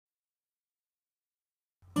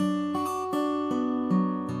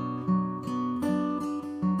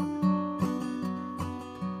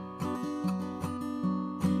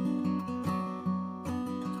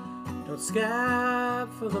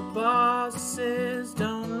scab for the bosses,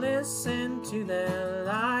 don't listen to their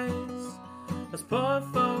lies. Us poor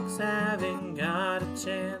folks haven't got a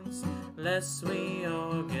chance unless we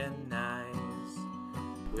organize.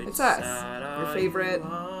 It's us, your favorite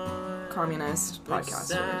communist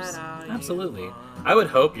podcasters. Absolutely. I would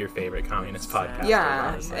hope your favorite communist podcasters.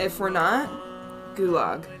 Yeah, honestly. if we're not,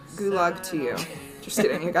 gulag. Gulag to you. Just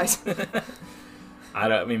kidding, you guys.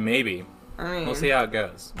 I mean, maybe. We'll see how it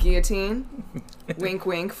goes. Guillotine. Wink,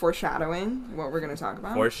 wink. Foreshadowing. What we're going to talk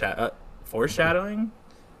about. Foreshadowing?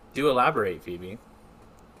 Do elaborate, Phoebe.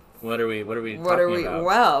 What are we talking about?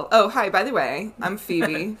 Well, oh, hi, by the way, I'm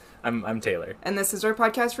Phoebe. I'm Taylor. And this is our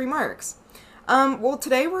podcast Remarks. Well,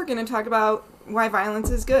 today we're going to talk about why violence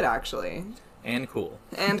is good, actually. And cool.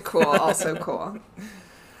 And cool. Also cool.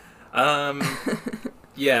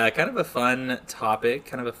 Yeah, kind of a fun topic,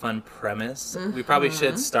 kind of a fun premise. Mm-hmm. We probably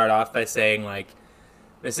should start off by saying, like,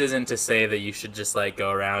 this isn't to say that you should just, like,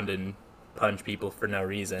 go around and punch people for no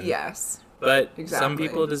reason. Yes. But exactly. Some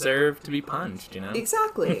people deserve to be punched, you know?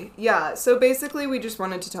 Exactly. Yeah, so basically we just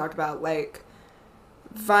wanted to talk about, like,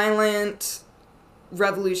 violent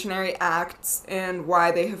revolutionary acts and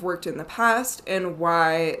why they have worked in the past and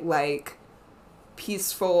why, like,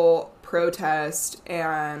 peaceful protest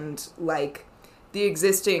and, like, the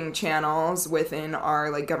existing channels within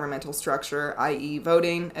our, like, governmental structure, i.e.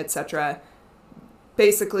 voting, etc.,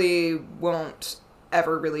 basically won't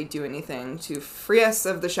ever really do anything to free us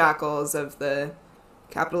of the shackles of the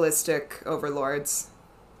capitalistic overlords.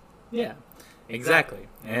 Yeah, exactly.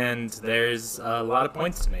 And there's a lot of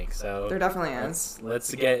points to make, so... There definitely is.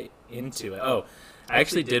 Let's get into it. Oh, I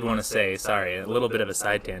actually did want to say, sorry, a little bit of a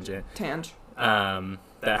side tangent.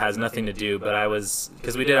 That has nothing to do, but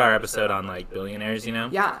because we did our episode on, like, billionaires, you know?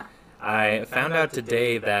 Yeah. I found out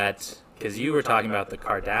today that, because you were talking about the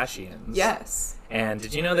Kardashians. Yes. And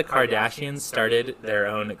did you know the Kardashians started their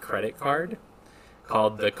own credit card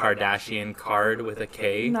called the Kardashian Card with a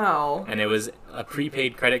K? No. And it was a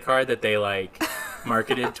prepaid credit card that they, like,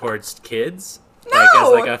 marketed towards kids. No! Like,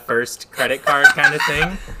 as, like, a first credit card kind of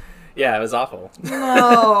thing. Yeah, it was awful.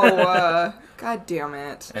 No. God damn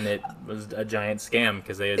it. And it was a giant scam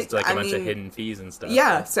because they had, like, a bunch of hidden fees and stuff.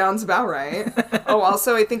 Yeah, sounds about right. Oh,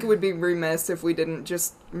 also, I think it would be remiss if we didn't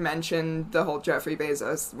just mention the whole Jeffrey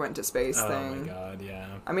Bezos went to space thing. Oh my god, yeah.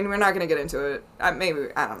 I mean, we're not going to get into it. Maybe,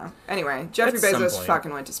 I don't know. Anyway, Jeffrey Bezos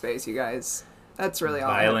fucking went to space, you guys. That's really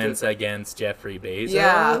all. Violence against Jeffrey Bezos?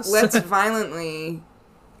 Yeah, let's violently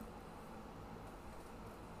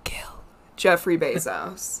kill Jeffrey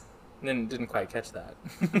Bezos. Didn't quite catch that.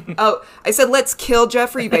 Oh, I said let's kill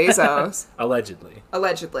Jeffrey Bezos. Allegedly.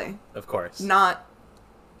 Allegedly. Of course.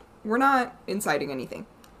 We're not inciting anything.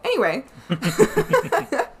 Anyway.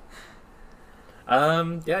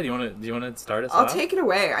 Yeah, do you want to start us off? I'll take it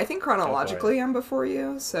away. I think chronologically I'm before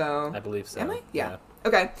you, so... I believe so. Am I? Yeah.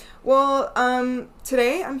 Okay. Well,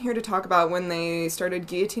 today I'm here to talk about when they started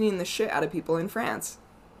guillotining the shit out of people in France.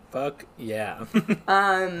 Fuck yeah.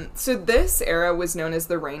 So this era was known as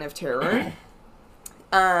the Reign of Terror.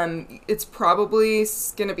 It's probably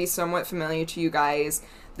going to be somewhat familiar to you guys.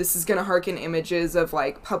 This is going to harken images of,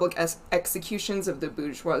 like, public executions of the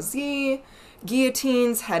bourgeoisie,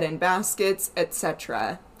 guillotines, head in baskets,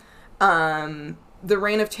 etc. The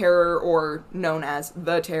Reign of Terror, or known as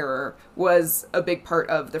the Terror, was a big part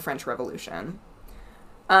of the French Revolution.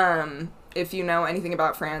 If you know anything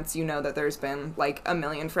about France, you know that there's been, like, a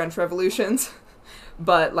million French revolutions.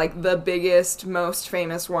 But, like, the biggest, most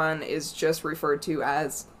famous one is just referred to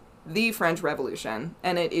as the French Revolution.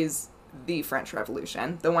 And it is the French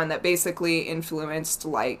Revolution. The one that basically influenced,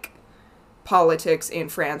 like, politics in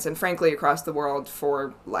France and, frankly, across the world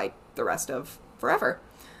for, like, the rest of forever.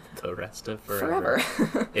 The rest of forever.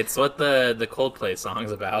 Forever. It's what the Coldplay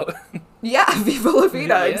song's about. Yeah, Viva La Vida,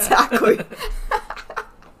 Yeah. Exactly.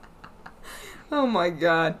 Oh my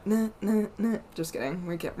god. Nah. Just kidding.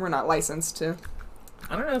 We're not licensed to.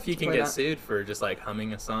 I don't know if you can get sued for just, like,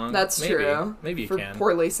 humming a song. That's true. Maybe you for can.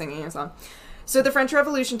 Poorly singing a song. So the French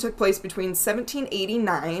Revolution took place between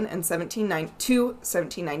 1789 and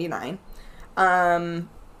 1799.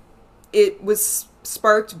 It was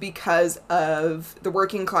sparked because of the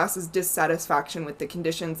working class's dissatisfaction with the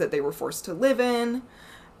conditions that they were forced to live in,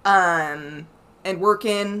 and work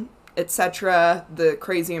in, etc. The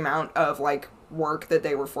crazy amount of, like, work that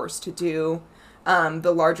they were forced to do,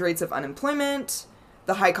 the large rates of unemployment,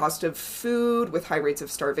 the high cost of food with high rates of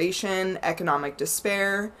starvation, economic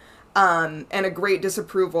despair, and a great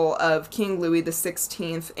disapproval of King Louis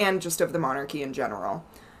XVI and just of the monarchy in general.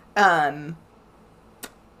 As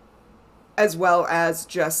well as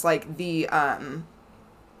just, like, the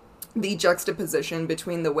the juxtaposition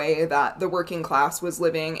between the way that the working class was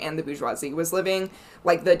living and the bourgeoisie was living,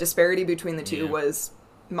 like the disparity between the two was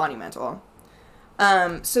monumental.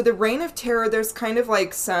 So the Reign of Terror, there's kind of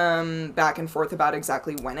like some back and forth about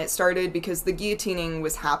exactly when it started, because the guillotining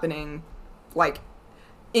was happening like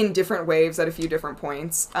in different waves at a few different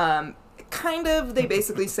points. They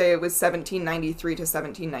basically say it was 1793 to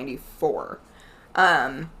 1794.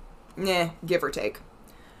 Give or take.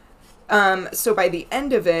 So by the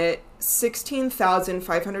end of it,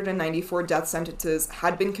 16,594 death sentences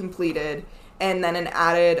had been completed, and then an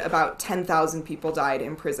added about 10,000 people died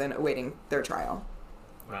in prison awaiting their trial.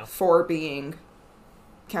 Wow. For being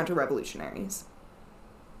counter-revolutionaries.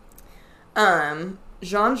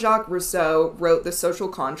 Jean-Jacques Rousseau wrote The Social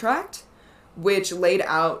Contract, which laid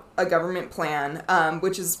out a government plan,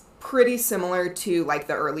 which is pretty similar to, like,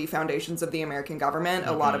 the early foundations of the American government.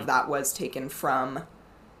 A lot of that was taken from,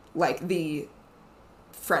 like, the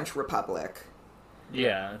French Republic.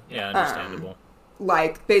 Yeah, understandable.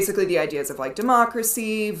 Like, basically the ideas of, like,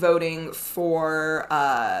 democracy, voting for,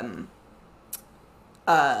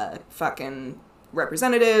 fucking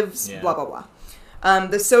representatives, blah, blah, blah.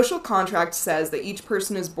 The social contract says that each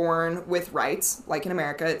person is born with rights. Like in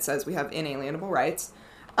America, it says we have inalienable rights.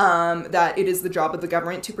 That it is the job of the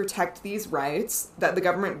government to protect these rights, that the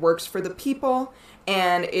government works for the people,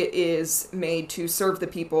 and it is made to serve the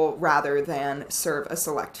people rather than serve a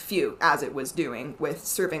select few, as it was doing with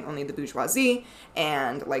serving only the bourgeoisie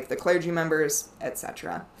and, like, the clergy members,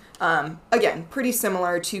 etc. Again, pretty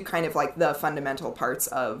similar to kind of, like, the fundamental parts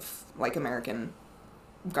of, like, American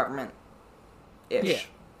government-ish. Yeah.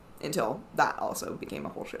 Until that also became a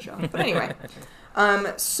whole shit show. But anyway.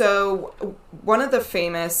 So one of the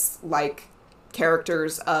famous, like,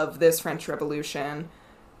 characters of this French Revolution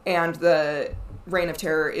and the Reign of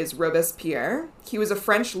Terror is Robespierre. He was a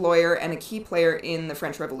French lawyer and a key player in the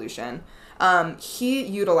French Revolution. He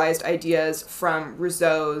utilized ideas from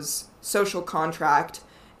Rousseau's social contract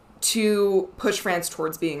to push France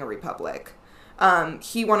towards being a republic.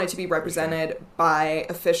 He wanted to be represented by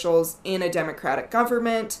officials in a democratic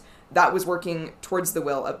government that was working towards the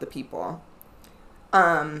will of the people.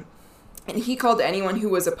 And he called anyone who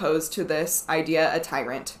was opposed to this idea a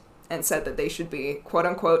tyrant and said that they should be,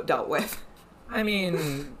 quote-unquote, dealt with. I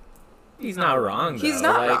mean, he's not wrong, though. He's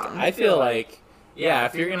not like, wrong. I feel like, yeah,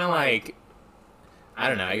 if you're gonna, like, I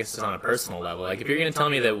don't know, I guess it's on a personal level. Like, if you're gonna tell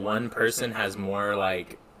me that one person has more,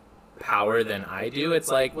 like, power than I do, it's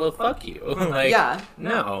like, well, fuck you. Like, Yeah.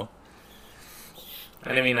 No.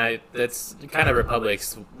 And I mean, that's kind of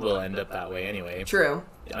republics will end up that way anyway. True.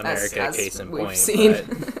 America, as case in we've point. seen.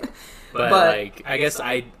 But like, I guess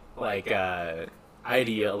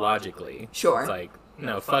ideologically, Sure. it's like,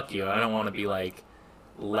 no, fuck you. I don't want to be like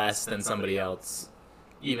less than somebody else,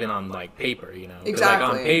 even on like paper, you know. 'Cause, Exactly.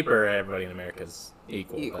 like on paper, everybody in America is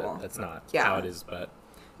equal. Equal. But that's not Yeah. how it is. But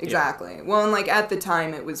Exactly. Yeah. Well, and like at the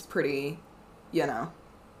time, it was pretty,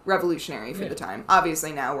 revolutionary for the time.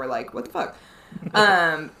 Obviously, now we're like, what the fuck?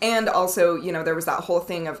 And also, there was that whole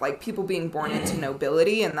thing of like people being born into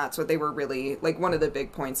nobility, and that's what they were really like. One of the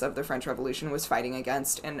big points of the French Revolution was fighting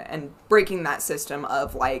against and breaking that system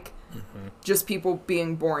of like just people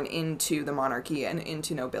being born into the monarchy and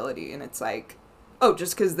into nobility. And it's like, oh,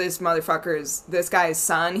 just because this guy's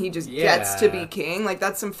son, he just gets to be king. Like,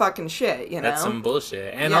 that's some fucking shit, That's some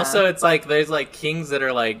bullshit. And also, it's like, there's like kings that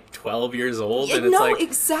are like 12 years old, and it's like,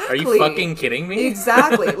 exactly. Are you fucking kidding me?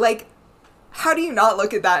 Exactly. Like, how do you not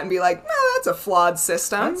look at that and be like, no, that's a flawed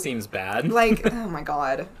system? That seems bad. Like, oh my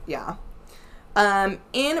god. Yeah.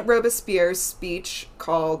 In Robespierre's speech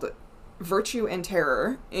called Virtue and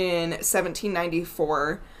Terror in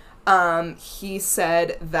 1794, he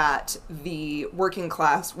said that the working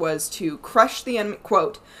class was to crush the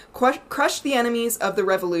crush the enemies of the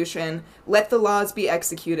revolution, let the laws be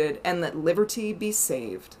executed, and let liberty be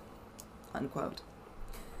saved. Unquote.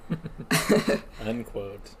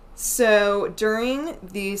 Unquote. So during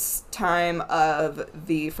this time of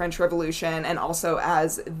the French Revolution, and also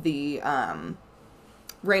as the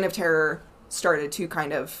Reign of Terror started to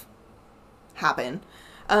kind of happen,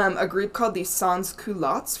 a group called the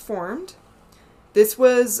Sans-Culottes formed. This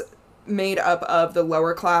was made up of the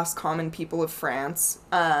lower class common people of France.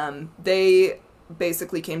 They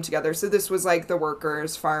basically came together. So this was like the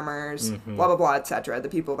workers, farmers, blah, blah, blah, etc. The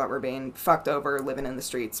people that were being fucked over, living in the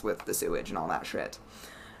streets with the sewage and all that shit.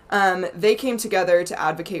 They came together to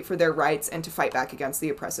advocate for their rights and to fight back against the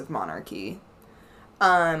oppressive monarchy.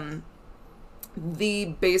 The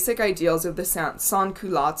basic ideals of the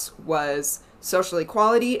Sans-Culottes was social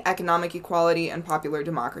equality, economic equality, and popular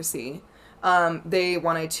democracy. They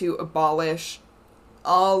wanted to abolish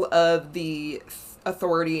all of the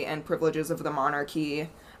authority and privileges of the monarchy,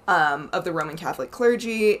 of the Roman Catholic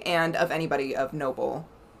clergy, and of anybody of noble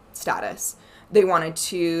status. They wanted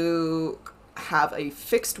to have a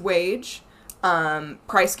fixed wage,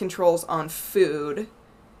 price controls on food,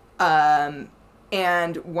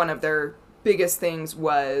 and one of their biggest things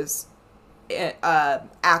was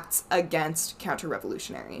acts against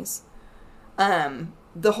counter-revolutionaries.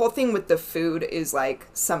 The whole thing with the food is, like,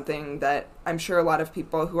 something that I'm sure a lot of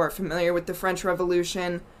people who are familiar with the French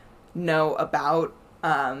Revolution know about.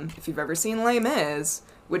 If you've ever seen Les Mis,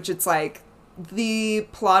 which it's, like, the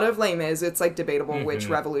plot of Les Mis, it's, like, debatable which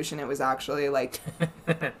revolution it was actually, like,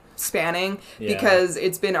 spanning, because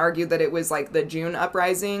it's been argued that it was, like, the June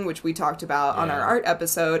Uprising, which we talked about on our art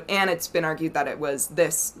episode, and it's been argued that it was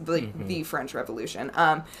the French Revolution.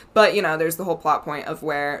 But, you know, there's the whole plot point of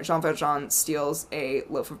where Jean Valjean steals a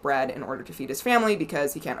loaf of bread in order to feed his family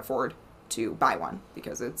because he can't afford to buy one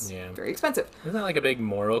because it's very expensive. Isn't that like a big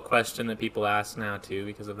moral question that people ask now too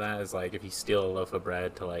because of that? Is like, if you steal a loaf of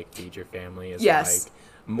bread to like feed your family, is it like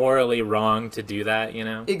morally wrong to do that, you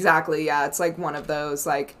know? Exactly, yeah. It's like one of those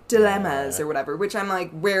like dilemmas or whatever, which I'm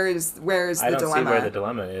like, where is the dilemma? I don't see where the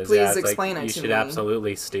dilemma is. Please explain it to me. You should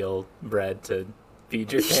absolutely steal bread to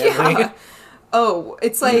feed your family. Oh,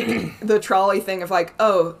 it's like the trolley thing of like,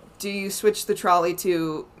 oh, do you switch the trolley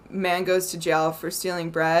to man goes to jail for stealing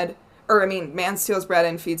bread? Or, I mean, man steals bread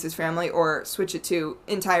and feeds his family, or switch it to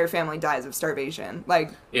entire family dies of starvation.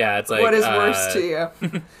 Like, it's like, what is worse to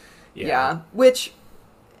you? Yeah. Which,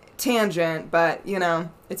 tangent, but, you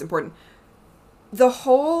know, it's important. The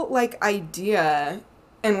whole, like, idea,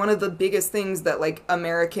 and one of the biggest things that, like,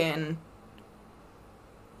 American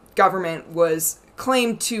government was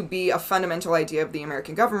claimed to be a fundamental idea of the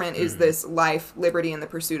American government is this life, liberty, and the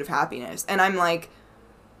pursuit of happiness. And I'm like,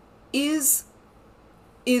 is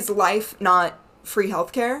life not free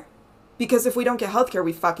healthcare? Because if we don't get healthcare,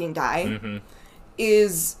 we fucking die.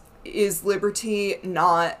 Is liberty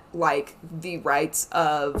not, like, the rights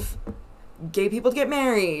of gay people to get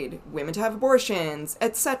married, women to have abortions,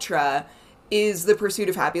 etc.? Is the pursuit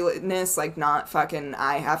of happiness, like, not fucking,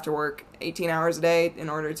 I have to work 18 hours a day in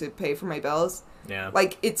order to pay for my bills? Yeah.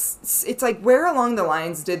 Like, it's like, where along the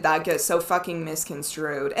lines did that get so fucking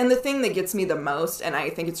misconstrued? And the thing that gets me the most, and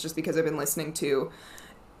I think it's just because I've been listening to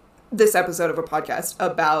this episode of a podcast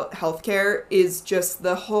about healthcare, is just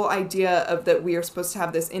the whole idea of that we are supposed to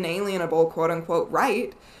have this inalienable, quote-unquote,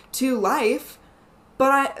 right to life,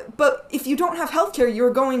 but if you don't have healthcare,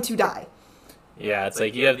 you're going to die. Yeah, it's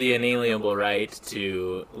like you have the inalienable right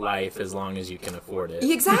to life as long as you can afford it.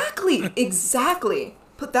 Exactly, exactly.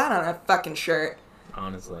 Put that on a fucking shirt.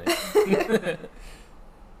 Honestly.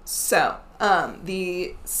 So,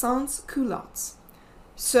 the sans-culottes.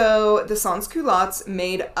 So, the sans-culottes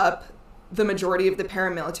made up the majority of the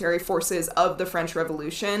paramilitary forces of the French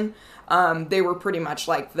Revolution. They were pretty much,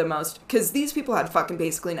 like, the most... Because these people had fucking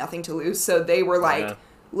basically nothing to lose, so they were like,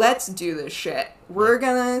 let's do this shit. We're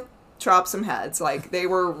gonna chop some heads. Like, they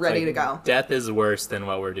were ready to go. Death is worse than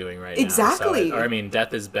what we're doing right now. So, or, I mean,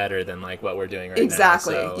 death is better than, like, what we're doing right now.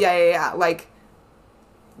 So. Yeah. Like...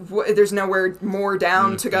 there's nowhere more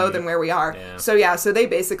down to go than where we are. Yeah. So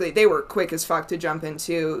they were quick as fuck to jump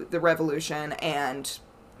into the revolution and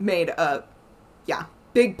made a,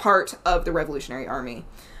 big part of the Revolutionary Army.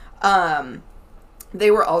 They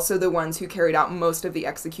were also the ones who carried out most of the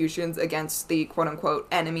executions against the quote-unquote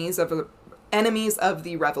enemies of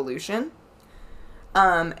the revolution.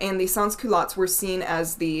 And the sans-culottes were seen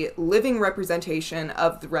as the living representation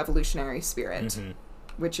of the revolutionary spirit,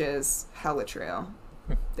 which is hella true.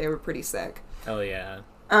 They were pretty sick. Hell yeah.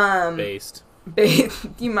 Based.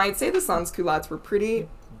 You might say the sans-culottes were pretty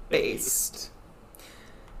based.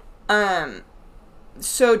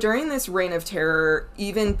 So during this reign of terror,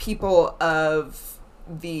 even people of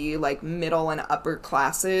the, like, middle and upper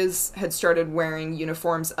classes had started wearing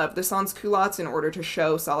uniforms of the sans-culottes in order to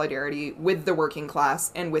show solidarity with the working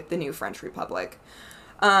class and with the new French Republic.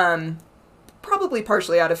 Probably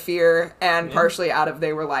partially out of fear and partially out of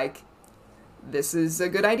they were like, this is a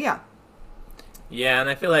good idea. Yeah, and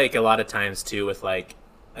I feel like a lot of times, too, with, like,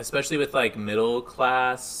 especially with, like,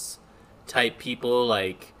 middle-class type people,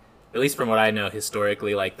 like, at least from what I know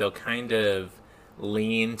historically, like, they'll kind of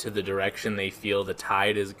lean to the direction they feel the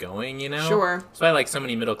tide is going, you know? Sure. That's why, like, so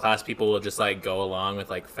many middle-class people will just, like, go along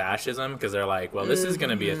with, like, fascism, because they're like, well, this is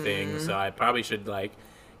going to be a thing, so I probably should, like,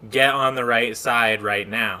 get on the right side right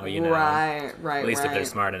now, you know? Right, At least if they're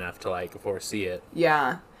smart enough to, like, foresee it.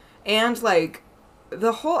 Yeah. And, like,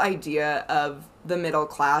 the whole idea of the middle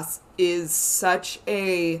class is such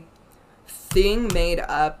a thing made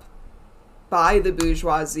up by the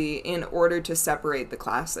bourgeoisie in order to separate the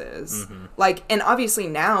classes. Like, and obviously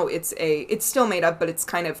now it's still made up, but it's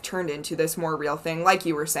kind of turned into this more real thing, like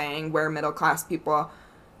you were saying, where middle class people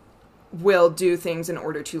will do things in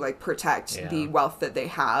order to, like, protect the wealth that they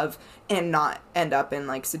have and not end up in,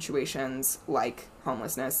 like, situations like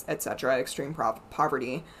homelessness, etc., extreme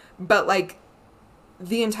poverty. But, like,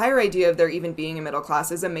 the entire idea of there even being a middle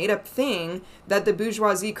class is a made-up thing that the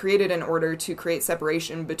bourgeoisie created in order to create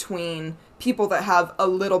separation between people that have a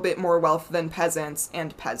little bit more wealth than peasants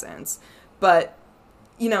and peasants. But,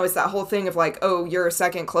 you know, it's that whole thing of, like, oh, you're a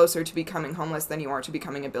second closer to becoming homeless than you are to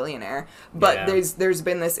becoming a billionaire. But there's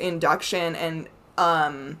been this induction and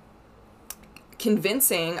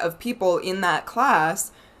convincing of people in that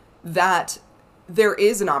class that there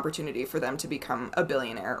is an opportunity for them to become a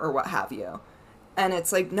billionaire or what have you. And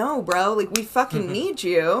it's like, no, bro, like, we fucking need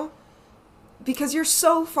you because you're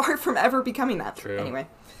so far from ever becoming that. True. Anyway,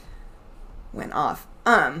 went off.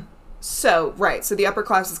 So the upper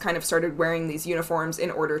classes kind of started wearing these uniforms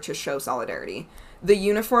in order to show solidarity. The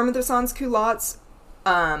uniform of the sans-culottes,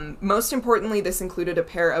 most importantly, this included a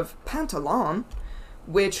pair of pantalons,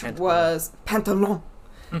 which was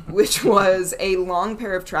a long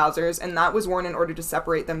pair of trousers, and that was worn in order to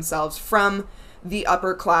separate themselves from the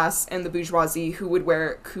upper class and the bourgeoisie, who would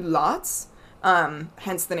wear culottes,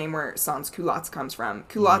 hence the name where sans-culottes comes from.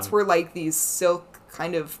 Culottes were like these silk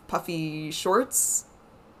kind of puffy shorts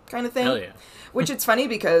kind of thing. Hell yeah. Which it's funny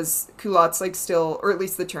because culottes, like, still, or at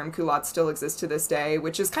least the term culottes still exists to this day,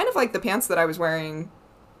 which is kind of like the pants that I was wearing,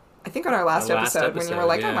 I think, on our last episode when you were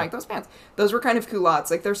like, oh, Mike, those pants. Those were kind of culottes.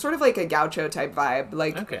 Like, they're sort of like a gaucho type vibe.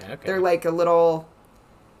 Like, they're like a little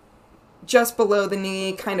just below the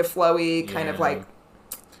knee, kind of flowy, kind of like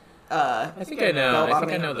I think I know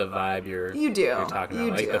the vibe you're talking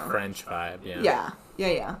about, like the French vibe. Yeah.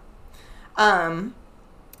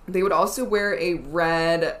 They would also wear a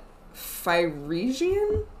red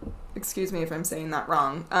Phrygian, excuse me if I'm saying that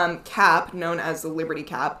wrong, cap known as the Liberty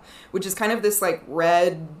Cap, which is kind of this, like,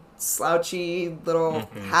 red slouchy little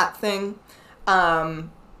hat thing.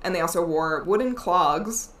 And they also wore wooden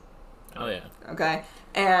clogs. Oh yeah. Okay.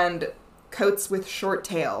 And coats with short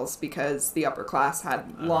tails because the upper class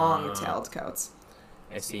had long-tailed coats.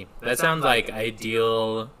 I see. That sounds like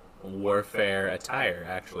ideal warfare attire,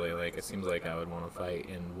 actually. Like, it seems like I would want to fight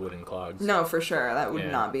in wooden clogs. No, for sure. That would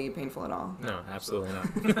not be painful at all. No, absolutely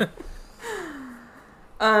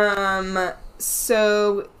not.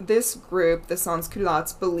 So this group, the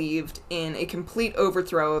sans-culottes, believed in a complete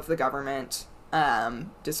overthrow of the government,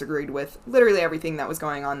 disagreed with literally everything that was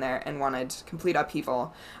going on there and wanted complete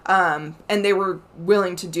upheaval. And they were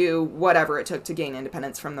willing to do whatever it took to gain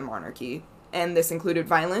independence from the monarchy. And this included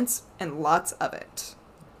violence and lots of it.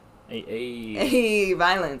 Hey,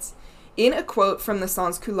 violence. In a quote from the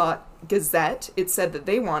Sans-Culotte Gazette, it said that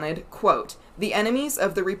they wanted, quote, the enemies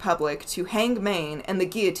of the Republic to hang Maine and the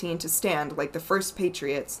guillotine to stand like the first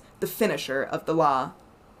patriots, the finisher of the law.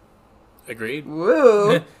 Agreed.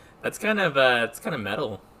 Woo! That's kind of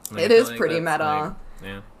metal. It is pretty metal.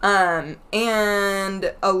 Like,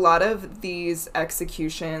 and a lot of these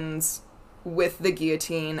executions with the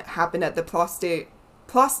guillotine happened at the Place de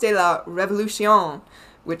la Révolution,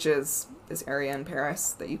 which is this area in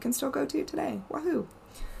Paris that you can still go to today. Wahoo!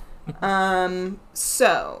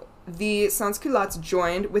 So the sans-culottes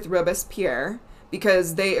joined with Robespierre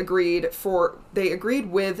because they agreed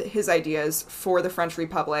with his ideas for the French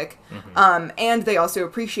Republic, and they also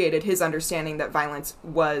appreciated his understanding that violence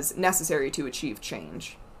was necessary to achieve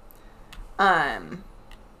change.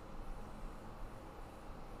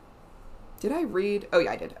 Did I read? Oh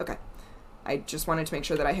yeah, I did. Okay. I just wanted to make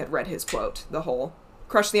sure that I had read his quote, the whole,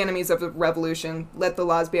 crush the enemies of the revolution, let the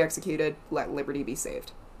laws be executed, let liberty be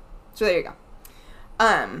saved. So there you go.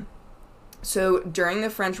 So during the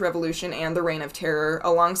French Revolution and the Reign of Terror,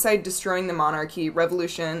 alongside destroying the monarchy,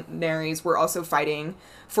 revolutionaries were also fighting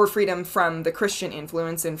for freedom from the Christian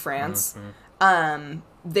influence in France.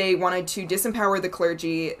 They wanted to disempower the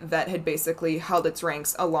clergy that had basically held its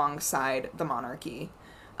ranks alongside the monarchy,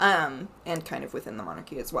 and kind of within the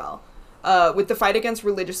monarchy as well. With the fight against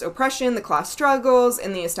religious oppression, the class struggles,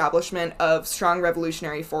 and the establishment of strong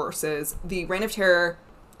revolutionary forces, the Reign of Terror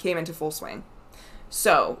came into full swing.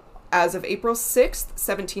 So, as of April 6th,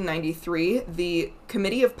 1793, the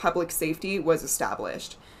Committee of Public Safety was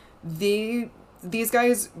established. These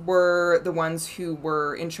guys were the ones who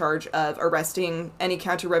were in charge of arresting any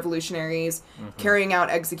counter-revolutionaries, carrying out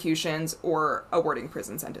executions, or awarding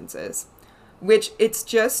prison sentences. Which, it's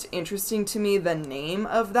just interesting to me, the name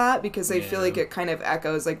of that, because I feel like it kind of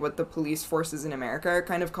echoes like what the police forces in America are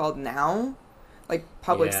kind of called now. Like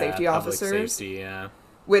public safety officers. Safety,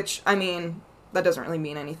 which, I mean, that doesn't really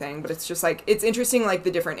mean anything, but it's just, like, it's interesting, like,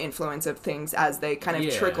 the different influence of things as they kind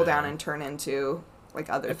of trickle down and turn into, like,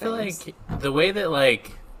 other things. I feel like the way that,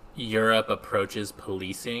 like, Europe approaches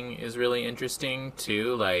policing is really interesting,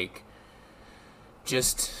 too. Like,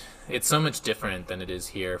 just... It's so much different than it is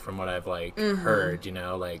here from what I've, like, heard, you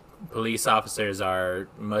know? Like, police officers are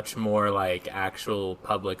much more, like, actual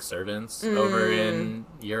public servants over in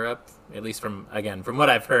Europe. At least from what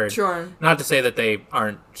I've heard. Sure. Not to say that they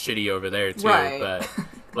aren't shitty over there, too. Right. But,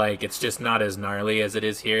 like, it's just not as gnarly as it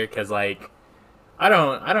is here. Because, like, I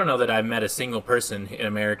don't know that I've met a single person in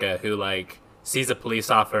America who, like... sees a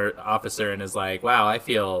police officer and is like, wow, I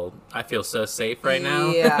feel so safe right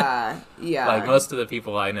now. Yeah. Like, most of the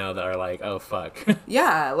people I know that are like, oh, fuck.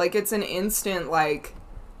 Yeah, like, it's an instant, like,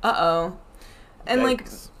 uh-oh. And, Yikes. like,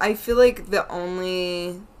 I feel like the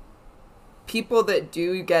only people that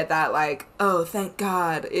do get that, like, oh, thank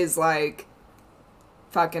God, is, like,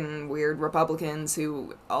 fucking weird Republicans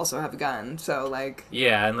who also have a gun. So, like...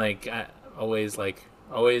 Yeah, and, like, always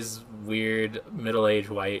weird middle-aged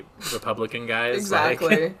white Republican guys.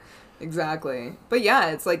 Exactly. Like. Exactly. But yeah,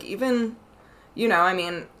 it's like even, you know, I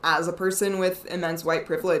mean, as a person with immense white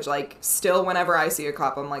privilege, like, still whenever I see a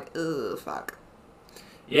cop, I'm like, ugh, fuck.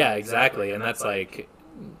 Yeah, exactly. And that's, like,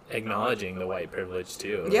 acknowledging the white privilege,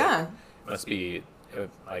 too. Yeah. Like, must be,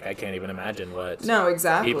 like, I can't even imagine what No,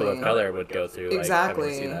 exactly. people of color would go through. Exactly.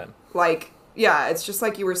 Like, having to see that. Like, yeah, it's just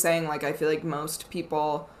like you were saying, like, I feel like most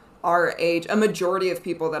people our age, a majority of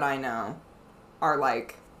people that I know are,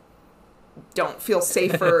 like, don't feel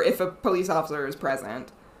safer if a police officer is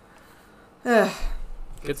present.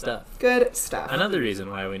 Good stuff. Good stuff. Another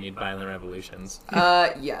reason why we need violent revolutions.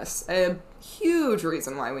 Yes. A huge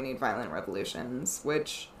reason why we need violent revolutions,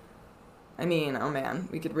 which, I mean, oh man,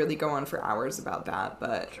 we could really go on for hours about that,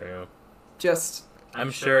 but... True. Just...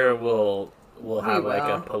 I'm sure we'll have, like,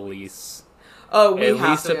 will. a police... Oh, we at have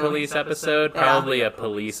least to. a police episode, probably a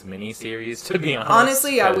police miniseries, to be honest.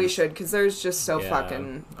 Honestly, yeah, we should, because there's just so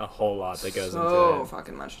fucking... a whole lot that goes into it. So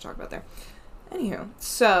fucking much to talk about there. Anywho,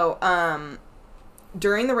 so,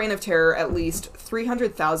 during the Reign of Terror, at least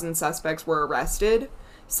 300,000 suspects were arrested,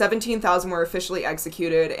 17,000 were officially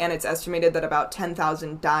executed, and it's estimated that about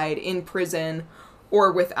 10,000 died in prison or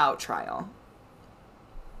without trial.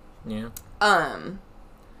 Yeah.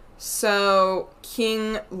 So,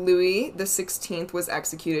 King Louis XVI was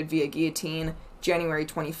executed via guillotine January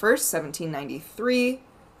 21st, 1793.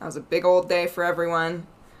 That was a big old day for everyone.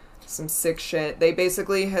 Some sick shit. They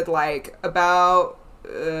basically had, like, about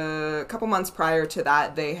a couple months prior to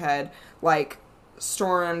that, they had, like,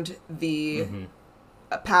 stormed the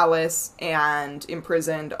palace and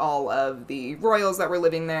imprisoned all of the royals that were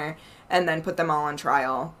living there, and then put them all on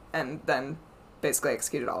trial, and then basically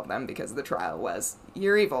executed all of them because the trial was,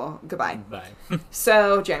 you're evil, goodbye. Bye.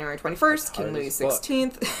 So, January 21st, King Louis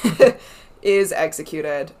XVI is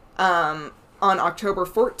executed. On October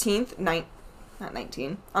 14th,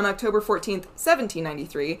 on October 14th,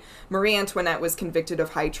 1793, Marie Antoinette was convicted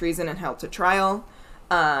of high treason and held to trial.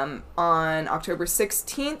 On October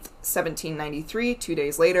 16th, 1793, 2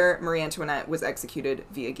 days later, Marie Antoinette was executed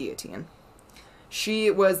via guillotine.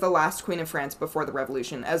 She was the last queen of France before the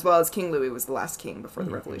Revolution, as well as King Louis was the last king before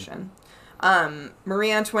the Revolution.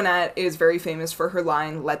 Marie Antoinette is very famous for her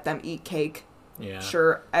line, "Let them eat cake." Yeah.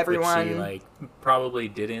 Sure, everyone... Which she, like, probably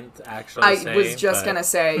didn't actually say. I was just gonna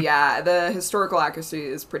say, yeah, the historical accuracy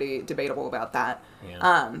is pretty debatable about that.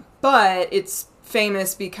 Yeah. But it's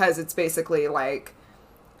famous because it's basically, like,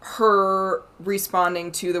 her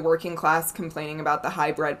responding to the working class complaining about the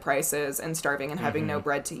high bread prices and starving and having no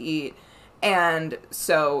bread to eat. And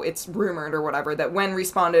so it's rumored or whatever that when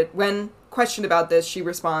questioned about this, she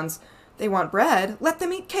responds, "They want bread, let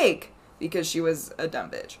them eat cake," because she was a dumb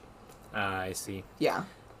bitch. I see. Yeah.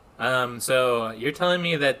 So you're telling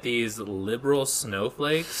me that these liberal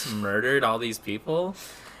snowflakes murdered all these people?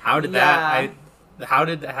 How did How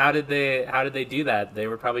did they do that? They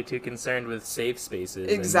were probably too concerned with safe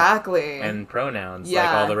spaces. Exactly. And pronouns, like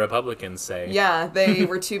all the Republicans say. Yeah, they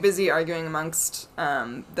were too busy arguing amongst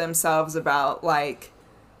themselves about, like,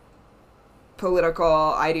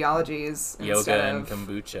 political ideologies. Yoga and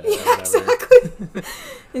kombucha. Yeah, exactly.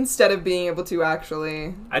 Instead of being able to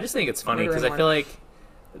actually... I just think it's funny because I feel like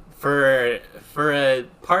for a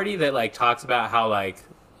party that, like, talks about how, like,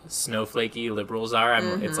 snowflakey liberals are,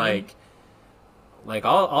 it's like,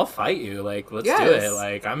 I'll fight you. Like, let's do it.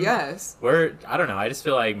 Like, I don't know. I just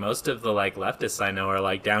feel like most of the, like, leftists I know are,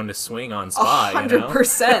 like, down to swing on spot,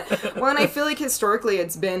 100%. Well, and I feel like historically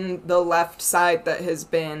it's been the left side that has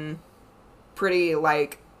been pretty,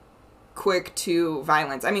 like, quick to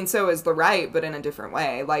violence. I mean, so is the right, but in a different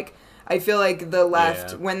way. Like, I feel like the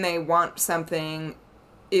left, when they want something,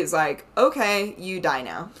 is like, okay, you die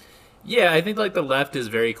now. Yeah, I think, like, the left is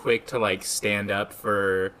very quick to, like, stand up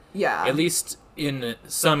for... Yeah. At least in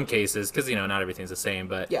some cases, because, you know, not everything's the same,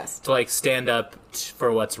 but... Yes. To, like, stand up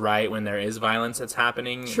for what's right when there is violence that's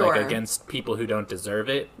happening. Sure. Like, against people who don't deserve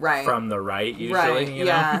it. Right. From the right, usually, right. you know?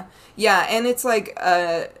 Yeah. Yeah, and it's, like,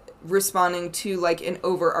 responding to, like, an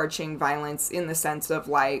overarching violence in the sense of,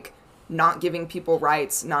 like... not giving people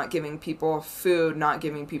rights, not giving people food, not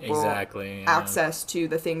giving people access to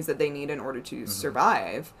the things that they need in order to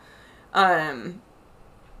survive.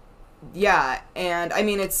 Yeah, and I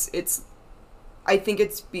mean, I think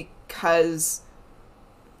it's because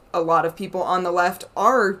a lot of people on the left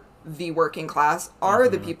are the working class, are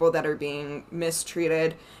the people that are being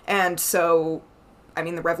mistreated, and so, I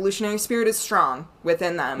mean, the revolutionary spirit is strong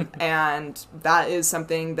within them, and that is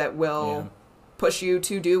something that will... push you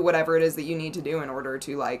to do whatever it is that you need to do in order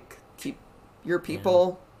to, like, keep your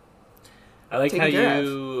people I like how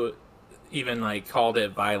you even, like, called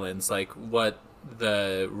it violence, like, what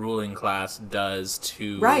the ruling class does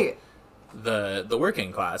to the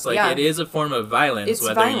working class. Like, it is a form of violence, it's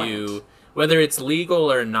whether it's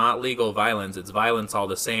legal or not legal violence, it's violence all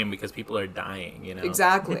the same because people are dying, you know?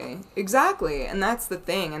 Exactly. And that's the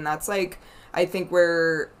thing. And that's, like, I think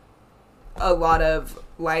where a lot of,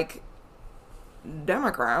 like...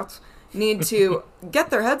 Democrats need to get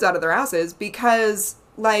their heads out of their asses because,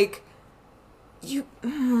 like, you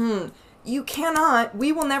cannot,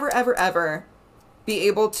 we will never, ever, ever be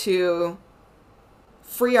able to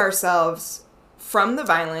free ourselves from the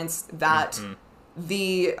violence that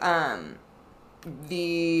the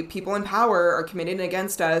people in power are committing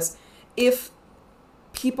against us if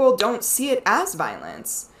people don't see it as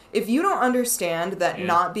violence. If you don't understand that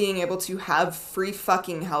not being able to have free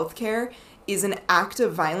fucking healthcare is an act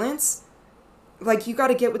of violence, like, you got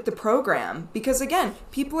to get with the program. Because, again,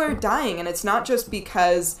 people are dying, and it's not just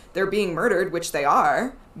because they're being murdered, which they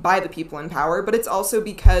are, by the people in power, but it's also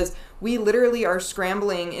because we literally are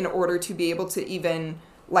scrambling in order to be able to even,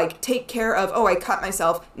 like, take care of, oh, I cut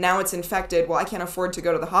myself, now it's infected, well, I can't afford to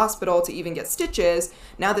go to the hospital to even get stitches,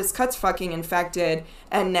 now this cut's fucking infected,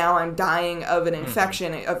 and now I'm dying of an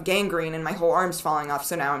infection of gangrene, and my whole arm's falling off,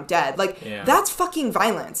 so now I'm dead. Like, that's fucking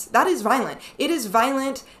violence. That is violent. It is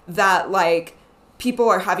violent that, like, people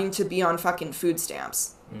are having to be on fucking food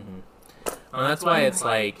stamps. Well, that's why it's,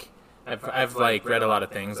 like, I've like, read a lot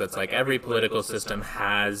of things that's, like, every political system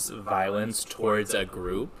has violence towards a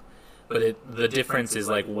group. But the difference is,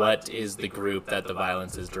 like, what is the group that the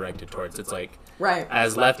violence is directed towards? It's like,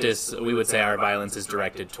 as leftists, we would say our violence is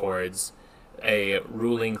directed towards a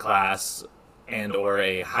ruling class and or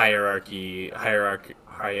a hierarchical.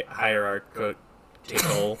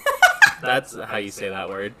 That's how you say that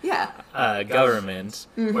word. Government.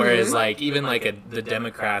 Whereas, like, even like the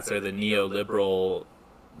Democrats or the neoliberals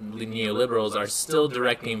are still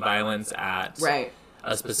directing violence at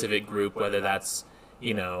a specific group, whether that's,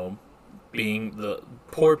 you know, being the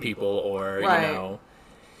poor people or, you know,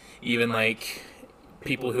 even, like,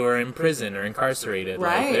 people who are in prison or incarcerated.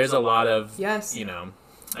 Like, there's a lot of, you know,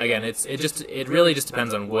 again, it really just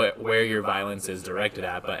depends on where your violence is directed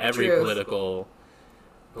at, but every political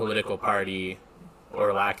party,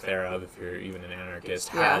 or lack thereof, if you're even an anarchist,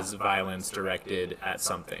 has violence directed at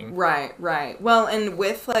something. Right. Well, and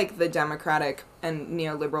with, like, the Democratic and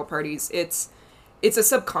neoliberal parties, it's a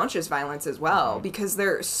subconscious violence as well, because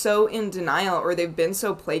they're so in denial, or they've been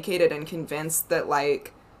so placated and convinced that,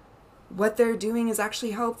 like, what they're doing is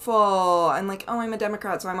actually helpful, and, like, oh, I'm a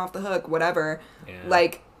Democrat, so I'm off the hook, whatever.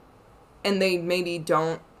 Like, and they maybe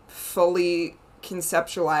don't fully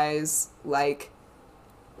conceptualize, like,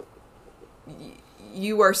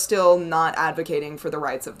 you are still not advocating for the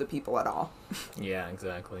rights of the people at all. Yeah,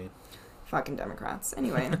 exactly. Fucking Democrats.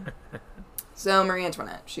 Anyway. So, Marie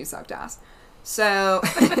Antoinette, she sucked ass. So...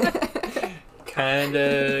 kind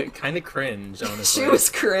of cringe, honestly. She was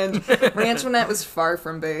cringe. Marie Antoinette was far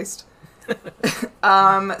from based. So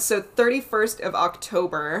 31st of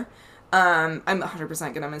October, I'm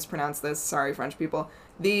 100% gonna mispronounce this, sorry French people,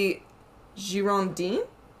 the Girondins,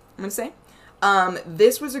 I'm gonna say.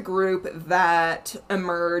 This was a group that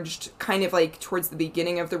emerged kind of like towards the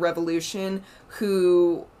beginning of the revolution,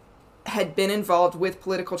 who had been involved with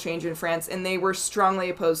political change in France, and they were strongly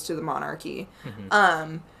opposed to the monarchy.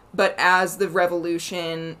 But as the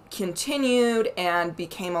revolution continued and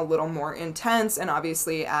became a little more intense, and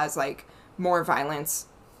obviously as, like, more violence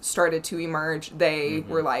started to emerge, they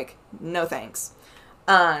were like, no thanks.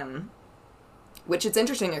 Which, it's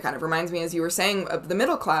interesting, it kind of reminds me, as you were saying, of the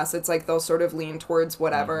middle class. It's like they'll sort of lean towards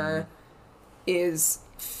whatever is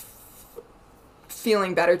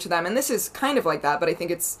feeling better to them. And this is kind of like that, but I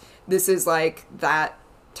think this is like that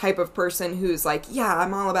type of person who's like, yeah,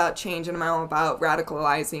 I'm all about change and I'm all about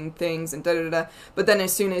radicalizing things and da-da-da-da. But then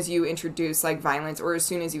as soon as you introduce, like, violence, or as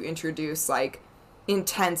soon as you introduce, like,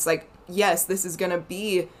 intense, like, yes, this is going to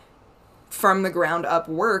be from the ground up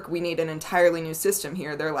work. We need an entirely new system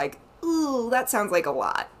here. They're like, ooh, that sounds like a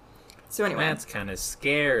lot. So anyway. That's kind of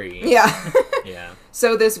scary. Yeah. Yeah.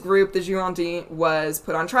 So this group, the Gironde, was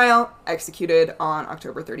put on trial, executed on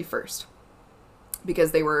October 31st.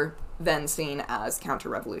 Because they were then seen as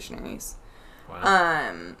counter-revolutionaries.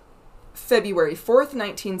 Wow. February 4th,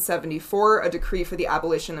 1974, a decree for the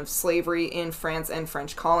abolition of slavery in France and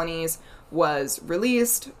French colonies was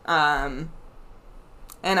released. And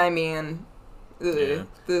I mean, Yeah.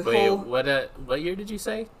 the Wait, whole... what year did you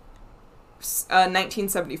say?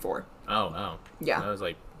 1974. Oh. Yeah. That was,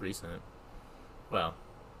 like, recent. Well,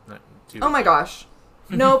 not too Oh my recent. gosh.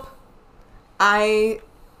 Nope.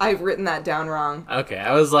 I've written that down wrong. Okay,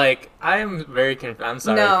 I was like, I'm very confused. I'm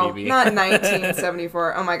sorry, No, Phoebe. not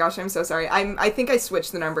 1974. Oh my gosh, I'm so sorry. I think I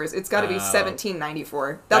switched the numbers. It's got to be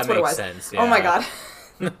 1794. That's that what it makes was. sense, Oh my yeah.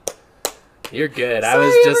 god. You're good. I Sorry,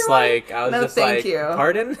 was just everyone. No, thank you.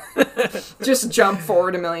 Pardon? Just jump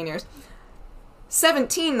forward a million years.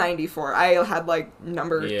 1794. I had like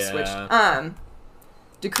number Yeah. switched.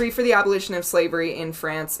 Decree for the abolition of slavery in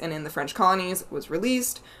France and in the French colonies was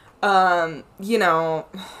released. You know,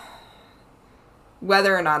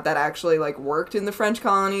 whether or not that actually like worked in the French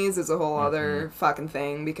colonies is a whole other fucking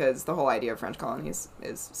thing, because the whole idea of French colonies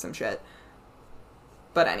is some shit.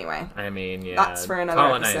 But anyway. I mean, yeah. That's for another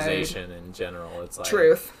colonization in general. It's like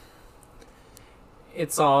Truth.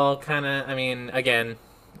 It's all kind of. I mean, again,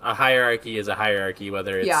 a hierarchy is a hierarchy,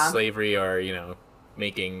 whether it's slavery or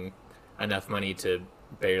making enough money to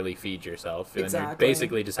barely feed yourself. And you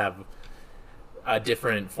basically just have a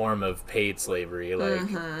different form of paid slavery, like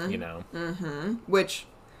Which,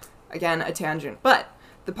 again, a tangent. But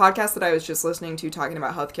the podcast that I was just listening to talking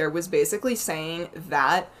about healthcare was basically saying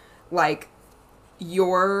that, like,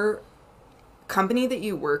 your company that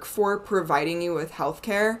you work for providing you with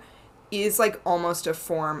healthcare is like almost a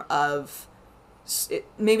form of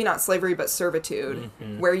maybe not slavery but servitude,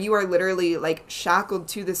 where you are literally like shackled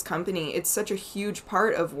to this company. It's such a huge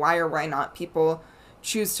part of why or why not people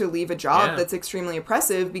choose to leave a job that's extremely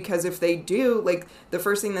oppressive, because if they do, like, the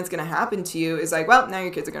first thing that's going to happen to you is like, well, now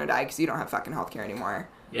your kids are going to die because you don't have fucking healthcare anymore.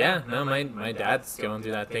 Yeah, no, my dad's going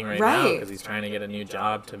through that thing right now because he's trying to get a new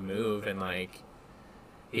job to move, and like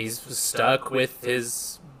he's stuck with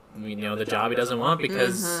his the job he doesn't want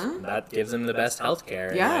because that gives him the best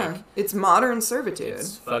healthcare. Yeah, like, it's modern servitude.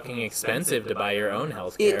 It's fucking expensive to buy your own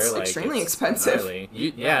healthcare. It's like, extremely expensive.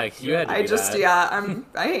 You had to do that.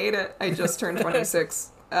 I hate it. I just turned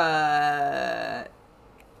 26 at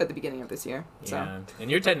the beginning of this year. So. Yeah,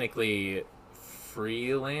 and you're technically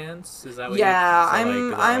freelance. Is that what? I'm.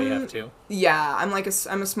 You have to? Yeah,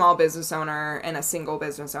 I'm a small business owner and a single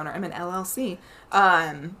business owner. I'm an LLC.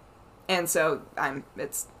 And so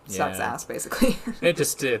it sucks ass, basically. It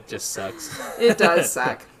just sucks. It does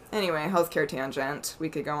suck. Anyway, healthcare tangent. We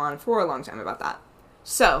could go on for a long time about that.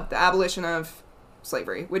 So, the abolition of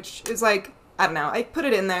slavery, which is like, I don't know, I put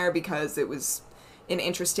it in there because it was an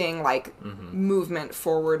interesting, like, movement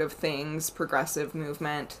forward of things, progressive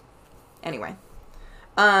movement. Anyway.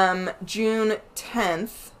 June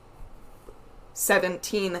 10th,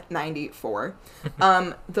 1794,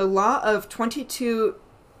 the law of 22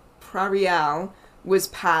 Prairial was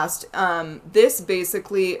passed. This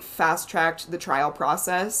basically fast-tracked the trial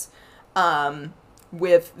process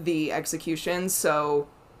with the execution, so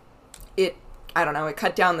it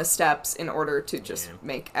cut down the steps in order to just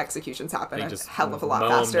make executions happen a hell of a lot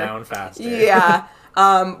faster. Down faster. Yeah.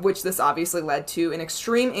 Which this obviously led to an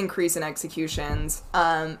extreme increase in executions.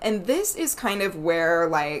 And this is kind of where,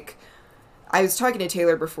 like, I was talking to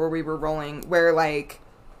Taylor before we were rolling, where, like,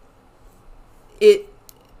 it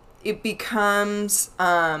becomes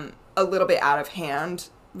a little bit out of hand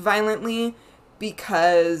violently,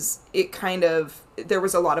 because there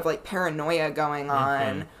was a lot of, like, paranoia going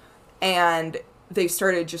on, and they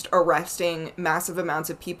started just arresting massive amounts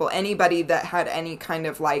of people. Anybody that had any kind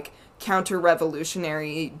of, like,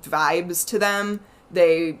 counter-revolutionary vibes to them,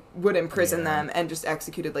 they would imprison them and just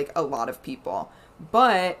executed, like, a lot of people.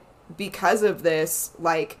 But because of this,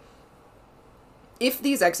 like, if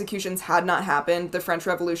these executions had not happened, the French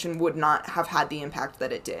Revolution would not have had the impact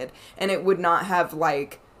that it did. And it would not have,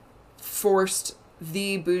 like, forced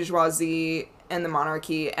the bourgeoisie and the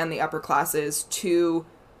monarchy and the upper classes to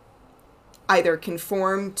either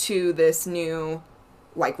conform to this new,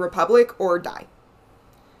 like, republic or die.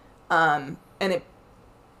 and it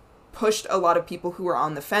pushed a lot of people who were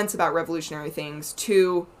on the fence about revolutionary things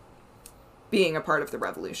to being a part of the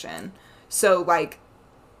revolution. So, like,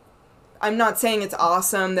 I'm not saying it's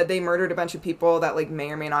awesome that they murdered a bunch of people that, like,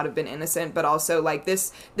 may or may not have been innocent, but also, like,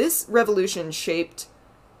 this revolution shaped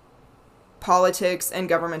politics and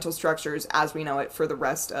governmental structures as we know it for the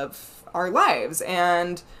rest of our lives.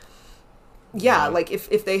 And yeah, like,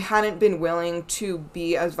 if they hadn't been willing to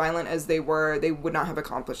be as violent as they were, they would not have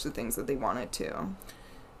accomplished the things that they wanted to.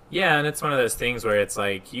 Yeah, and it's one of those things where it's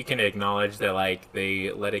like, you can acknowledge that, like,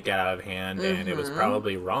 they let it get out of hand, and it was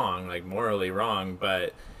probably wrong, like, morally wrong,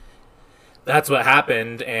 but that's what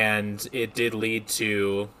happened, and it did lead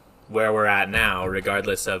to where we're at now,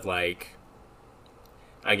 regardless of, like,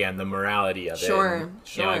 again, the morality of it. Sure.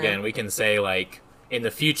 You know, again, we can say, like, in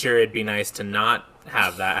the future, it'd be nice to not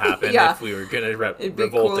have that happen if we were going to revolt again. It'd be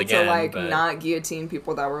cool to, like, not guillotine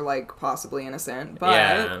people that were, like, possibly innocent, but...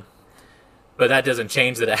 Yeah. But that doesn't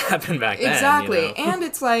change that it happened back then. Exactly. You know? And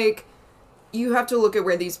it's like, you have to look at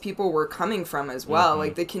where these people were coming from as well.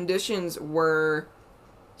 Like, the conditions were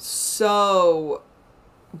so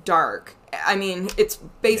dark. I mean, it's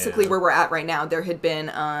basically where we're at right now. There had been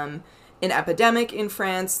an epidemic in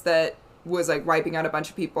France that was, like, wiping out a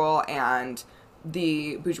bunch of people, and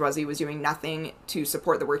the bourgeoisie was doing nothing to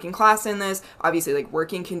support the working class in this. Obviously, like,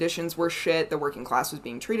 working conditions were shit. The working class was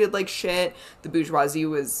being treated like shit. The bourgeoisie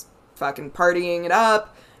was fucking partying it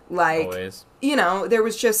up. Like, always. You know, there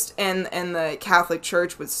was just, and the Catholic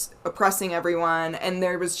Church was oppressing everyone, and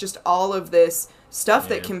there was just all of this stuff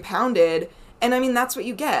that compounded. And I mean, that's what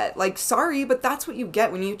you get. Like, sorry, but that's what you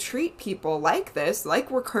get when you treat people like this, like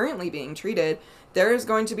we're currently being treated. There is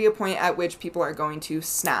going to be a point at which people are going to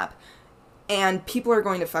snap, and people are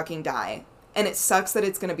going to fucking die. And it sucks that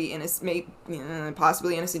it's going to be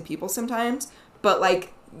possibly innocent people sometimes, but,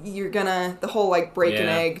 like, you're gonna, the whole, like, break an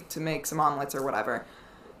egg to make some omelets or whatever.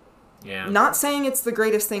 Yeah. Not saying it's the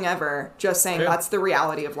greatest thing ever, just saying that's the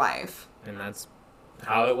reality of life. And that's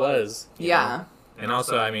how it was. You know? And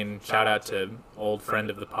also, I mean, shout out to old friend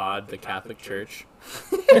of the pod, the Catholic Church,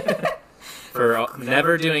 for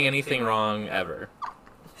never doing anything wrong ever.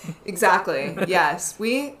 Exactly. Yes.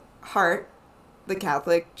 We heart the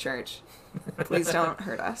Catholic Church. Please don't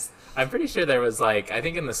hurt us. I'm pretty sure there was, like, I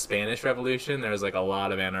think in the Spanish Revolution, there was, like, a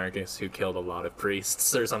lot of anarchists who killed a lot of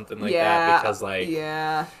priests or something like that. Because, like,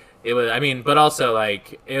 it was, I mean, but also,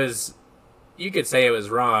 like, it was, you could say it was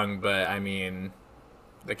wrong, but, I mean,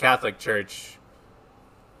 the Catholic Church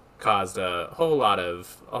caused a whole lot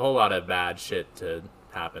of bad shit to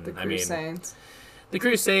happen. The Crusades. I mean, the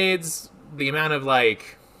Crusades, the amount of,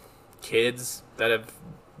 like, kids that have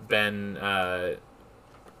been,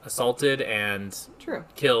 assaulted and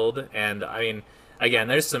killed, and I mean, again,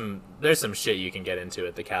 there's some shit you can get into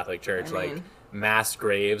at the Catholic Church, like mass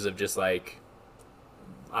graves of just, like,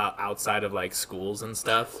 outside of, like, schools and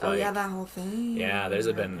stuff. Like, that whole thing. Yeah,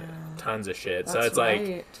 there's been tons of shit. So it's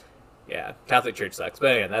like, Catholic Church sucks.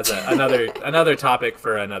 But again, that's another topic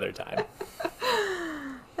for another time.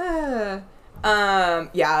 A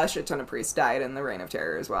shit ton of priests died in the Reign of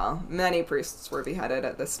Terror as well. Many priests were beheaded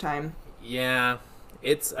at this time. Yeah.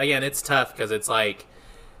 It's tough because it's like,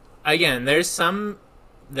 again, there were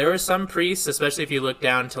some priests, especially if you look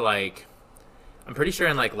down to, like, I'm pretty sure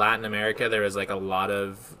in, like, Latin America there was, like, a lot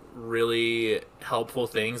of really helpful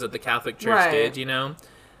things that the Catholic Church did, you know,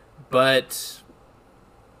 but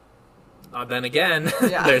then again,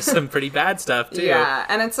 there's some pretty bad stuff too. Yeah,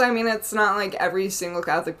 and it's not like every single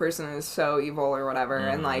Catholic person is so evil or whatever,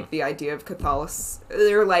 and, like, the idea of Catholicism,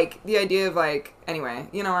 or, like, the idea of, like, anyway,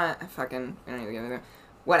 you know what, I don't need to get into it.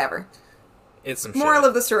 Whatever. It's some Moral shit.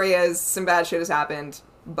 of the story is, some bad shit has happened,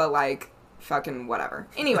 but, like, fucking whatever.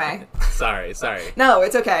 Anyway. Sorry. No,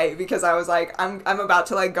 it's okay, because I was like, I'm about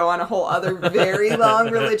to, like, go on a whole other very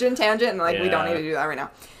long religion tangent, and, like, we don't need to do that right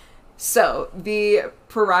now. So, the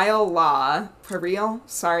Perial,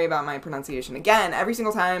 sorry about my pronunciation. Again, every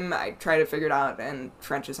single time I try to figure it out, and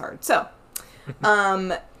French is hard. So,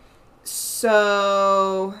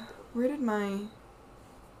 where did my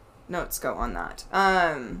notes go on that?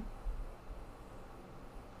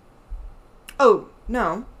 Oh,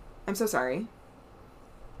 no. I'm so sorry.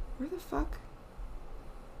 Where the fuck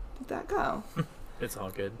did that go? It's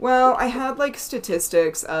all good. Well, I had, like,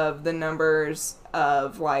 statistics of the numbers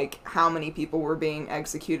of, like, how many people were being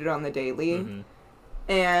executed on the daily. Mm-hmm.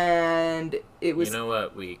 And it was... You know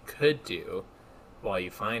what we could do while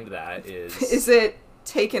you find that is... Is it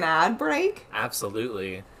take an ad break?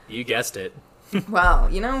 Absolutely. You guessed it. Well,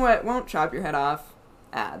 you know what won't chop your head off?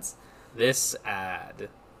 Ads. This ad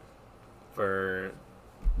for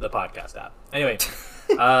the podcast app. Anyway,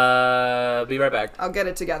 be right back. I'll get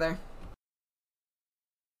it together.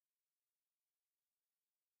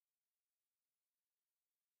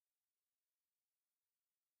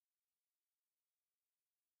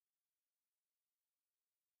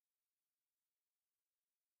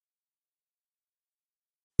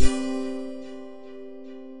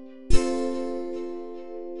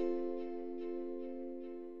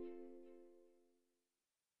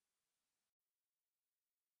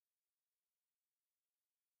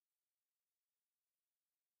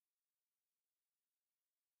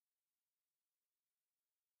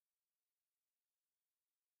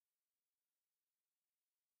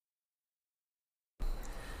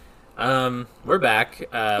 We're back.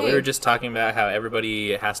 Hey. We were just talking about how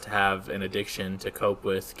everybody has to have an addiction to cope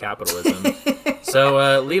with capitalism.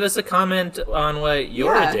 So leave us a comment on what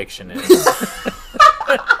your addiction is.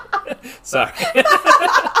 Sorry.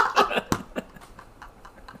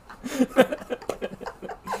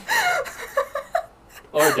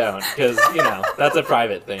 Or don't, because, that's a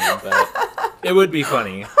private thing, but it would be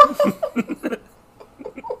funny.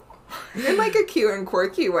 In like a cute and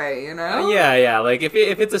quirky way, Yeah. Like, if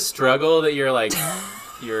it's a struggle that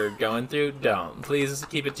you're going through, don't. Please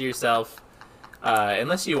keep it to yourself.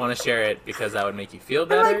 Unless you want to share it because that would make you feel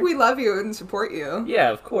better. And, like, we love you and support you. Yeah,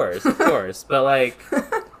 of course. But, like,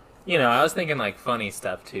 I was thinking, like, funny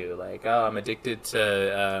stuff, too. Like, oh, I'm addicted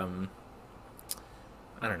to,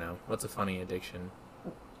 I don't know. What's a funny addiction?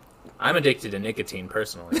 I'm addicted to nicotine,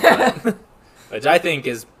 personally. Which I think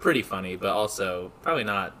is pretty funny, but also probably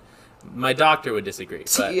not. My doctor would disagree.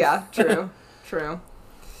 But. Yeah, true.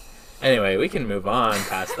 Anyway, we can move on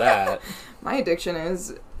past that. My addiction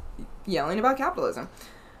is yelling about capitalism.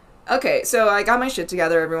 Okay, so I got my shit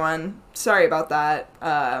together, everyone. Sorry about that.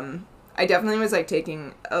 I definitely was, like,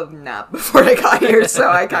 taking a nap before I got here, so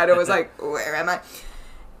I kind of was like, where am I?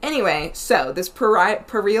 Anyway, so this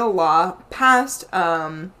Parial law passed,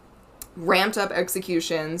 ramped up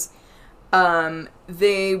executions.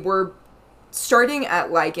 They were starting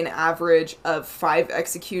at, like, an average of 5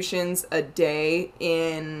 executions a day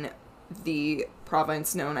in the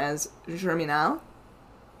province known as Germinal,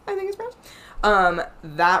 I think it's pronounced.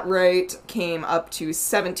 That rate came up to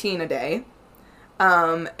 17 a day.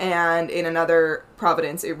 And in another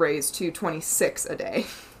province, it raised to 26 a day.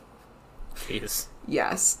 Jeez.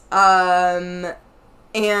 Yes. And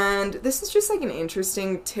this is just, like, an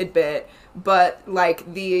interesting tidbit, but,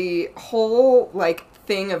 like, the whole, like,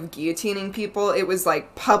 thing of guillotining people, it was,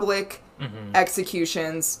 like, public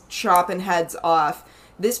executions, chopping heads off.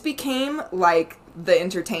 This became, like, the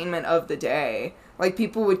entertainment of the day. Like,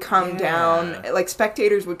 people would come down, like,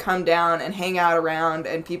 spectators would come down and hang out around,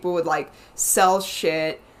 and people would, like, sell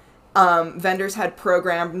shit. Vendors had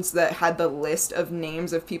programs that had the list of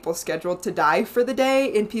names of people scheduled to die for the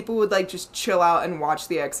day, and people would, like, just chill out and watch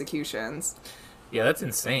the executions. Yeah, that's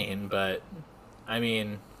insane, but, I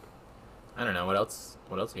mean, I don't know, what else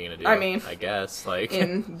are you gonna do? I mean, I guess, like...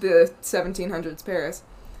 in the 1700s Paris.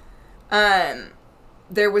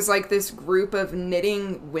 There was, like, this group of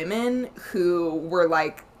knitting women who were,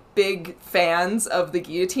 like, big fans of the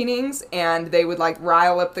guillotinings, and they would, like,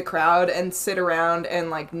 rile up the crowd and sit around and,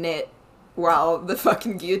 like, knit while the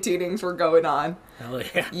fucking guillotinings were going on. Hell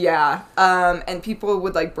yeah. Yeah. And people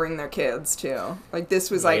would, like, bring their kids, too. Like,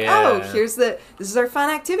 this was like, this is our fun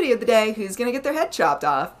activity of the day. Who's gonna get their head chopped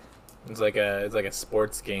off? It's like a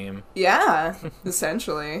sports game. Yeah,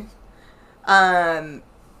 essentially.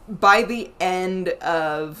 By the end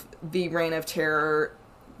of the Reign of Terror,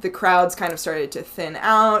 the crowds kind of started to thin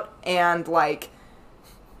out, and, like,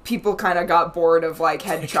 people kind of got bored of, like,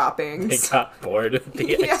 head choppings. They got bored of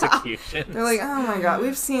the executions. They're like, oh my god,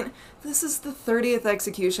 this is the 30th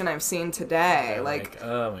execution I've seen today. Yeah, like,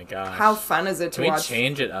 oh my gosh. How fun is it to watch? Can we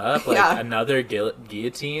change it up? Like, another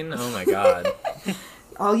guillotine? Oh my god.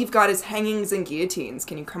 All you've got is hangings and guillotines.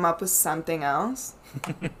 Can you come up with something else?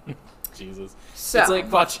 Jesus. So, it's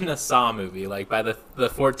like watching a Saw movie. Like, by the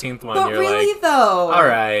 14th one, you're really, like... though. All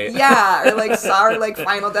right. Yeah, or like Saw or like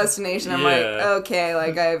Final Destination. I'm like, Yeah. okay,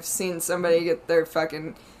 like I've seen somebody get their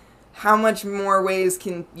fucking... How much more ways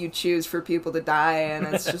can you choose for people to die? And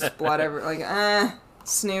it's just blood everywhere. Like,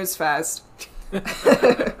 snooze fest.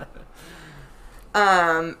 Yeah,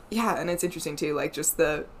 and it's interesting too, like just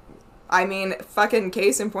fucking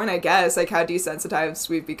case in point, I guess, like how desensitized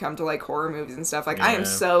we've become to like horror movies and stuff. Like, I am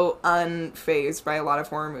so unfazed by a lot of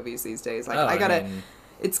horror movies these days. Like,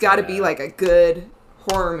 it's gotta be like a good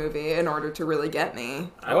horror movie in order to really get me.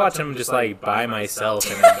 I watch them just like by myself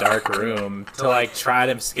in a dark room to like try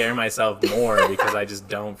to scare myself more because I just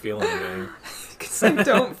don't feel anything. Because I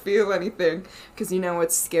don't feel anything. Because you know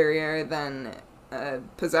what's scarier than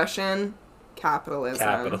possession?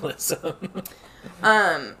 Capitalism.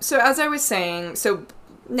 So as I was saying, so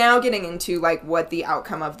now getting into like what the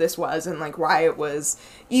outcome of this was and like why it was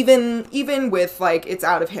even with like its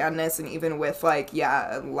out of handness and even with like,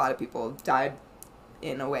 a lot of people died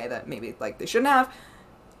in a way that maybe like they shouldn't have,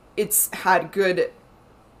 it's had good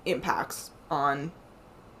impacts on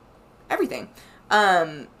everything.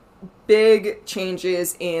 Big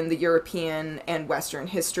changes in the European and Western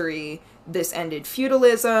history. This ended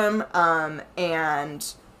feudalism,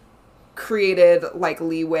 and created like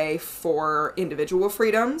leeway for individual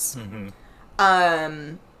freedoms.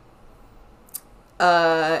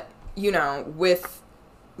 You know, with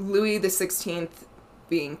Louis the 16th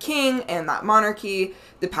being king and that monarchy.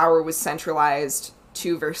 The power was centralized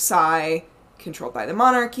to Versailles, controlled by the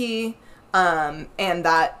monarchy. And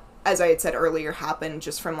that, as I had said earlier, happened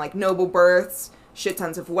just from, like, noble births, shit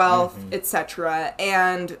tons of wealth, etc.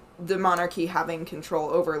 And the monarchy having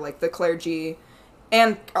control over, like, the clergy.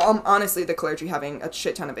 And honestly, the clergy having a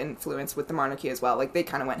shit ton of influence with the monarchy as well. Like, they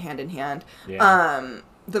kind of went hand in hand. Yeah.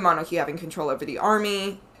 The monarchy having control over the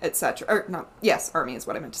army, etc. Or, not, yes, army is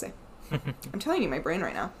what I meant to say. I'm telling you my brain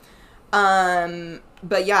right now.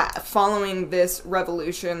 But yeah, following this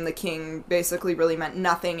revolution, the king basically really meant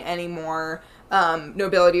nothing anymore.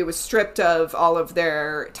 Nobility was stripped of all of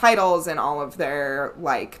their titles and all of their,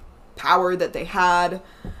 like, power that they had.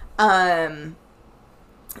 And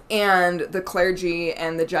the clergy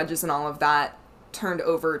and the judges and all of that turned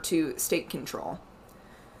over to state control.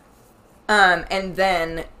 And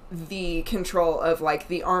then the control of, like,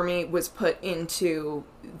 the army was put into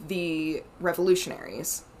the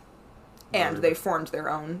revolutionaries. And they formed their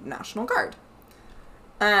own National Guard.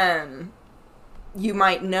 You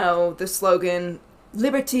might know the slogan,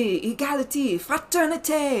 Liberty, Equality,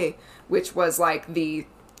 Fraternité, which was, like, the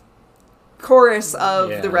chorus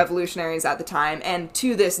of the revolutionaries at the time, and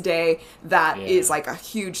to this day that is like a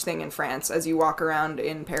huge thing in France. As you walk around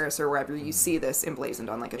in Paris or wherever, you see this emblazoned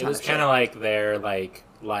on like a ton of shit. It was kind of like their like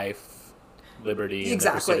life, liberty,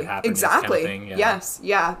 exactly, and the happiness kind of thing. Yeah. Yes,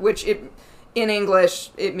 yeah. Which in English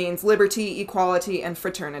it means liberty, equality, and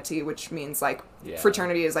fraternity, which means like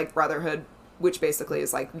fraternity is like brotherhood, which basically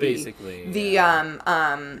is like the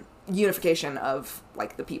unification of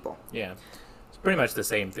like the people. Yeah. Pretty much the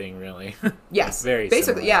same thing, really. Yes. Very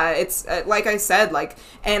basically, similar. yeah. It's, like I said, like,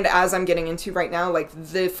 and as I'm getting into right now, like,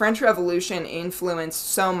 the French Revolution influenced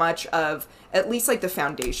so much of, at least, like, the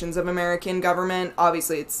foundations of American government.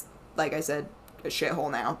 Obviously, it's, like I said, a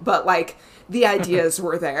shithole now. But, like, the ideas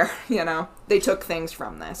were there, you know? They took things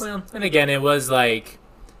from this. Well, and again, it was, like,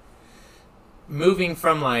 moving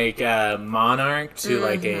from, like, a monarch to,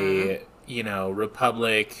 like, a, you know,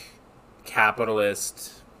 republic,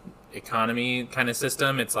 capitalist economy kind of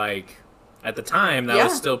system. It's like at the time that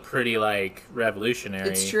was still pretty like revolutionary.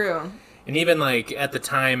 It's true. And even like at the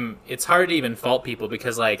time, it's hard to even fault people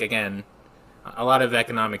because like again, a lot of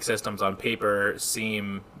economic systems on paper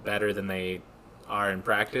seem better than they are in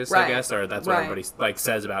practice, I guess, or that's what everybody like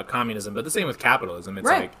says about communism. But the same with capitalism. It's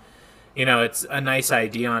like, you know, it's a nice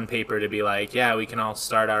idea on paper to be like, yeah, we can all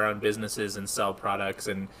start our own businesses and sell products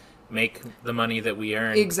and make the money that we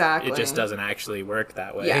earn. Exactly. It just doesn't actually work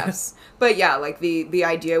that way. Yes. But yeah, like the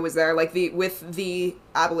idea was there, like with the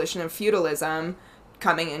abolition of feudalism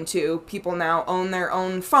coming into, people now own their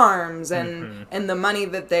own farms and the money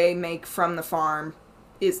that they make from the farm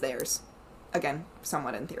is theirs. Again,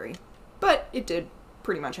 somewhat in theory. But it did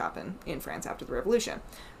pretty much happen in France after the revolution.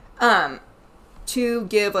 To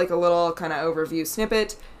give like a little kind of overview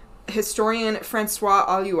snippet, historian Francois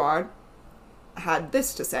Alluard had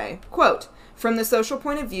this to say, quote, "From the social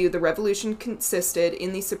point of view, the revolution consisted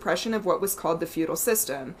in the suppression of what was called the feudal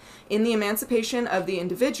system, in the emancipation of the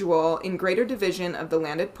individual, in greater division of the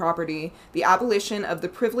landed property, the abolition of the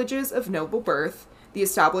privileges of noble birth, the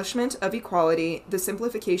establishment of equality, the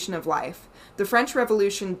simplification of life. The French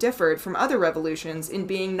Revolution differed from other revolutions in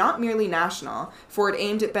being not merely national, for it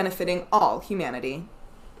aimed at benefiting all humanity."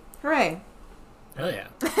 Hooray. Oh yeah.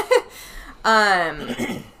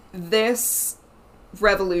 This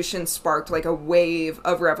revolution sparked like a wave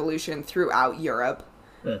of revolution throughout Europe.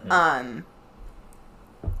 You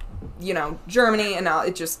know, Germany and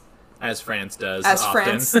it just, as France does as often.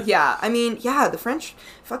 France, yeah. I mean, yeah, the French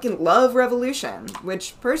fucking love revolution,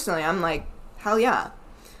 which personally I'm like, hell yeah.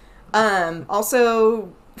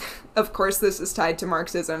 Also, of course, this is tied to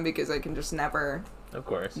Marxism because I can just never, of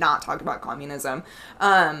course, not talk about communism.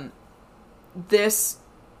 This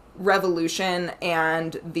revolution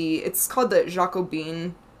and it's called the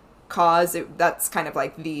Jacobin cause. That's kind of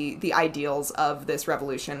like the ideals of this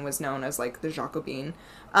revolution was known as like the Jacobin.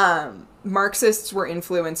 Marxists were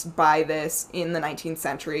influenced by this in the 19th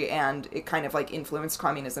century, and it kind of like influenced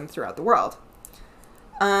communism throughout the world.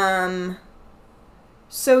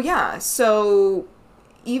 So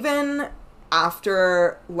even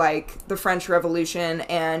after like the French Revolution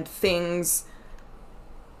and things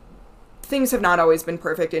have not always been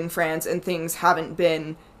perfect in France, and things haven't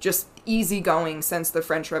been just easygoing since the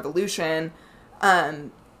French Revolution.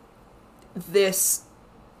 This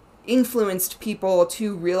influenced people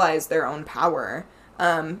to realize their own power.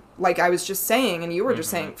 Like I was just saying, and you were just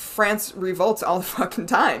saying, France revolts all the fucking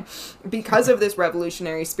time. Because of this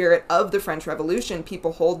revolutionary spirit of the French Revolution,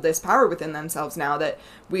 people hold this power within themselves now that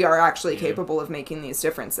we are actually capable of making these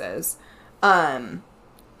differences. And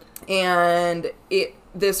it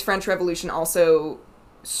this French Revolution also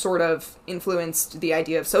sort of influenced the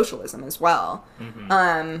idea of socialism as well.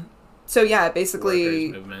 So yeah, basically,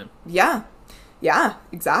 workers' movement. Yeah,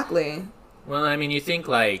 exactly. Well, I mean, you think,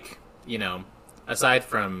 like, you know, aside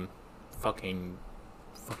from fucking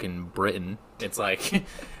Britain, it's like,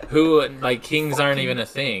 who, like, kings aren't even a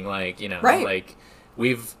thing, like, you know, Right. like,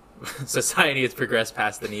 society has progressed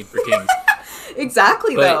past the need for kings.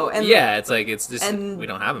 Exactly, But, though. And yeah, it's like, it's just, and we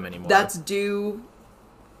don't have them anymore. that's due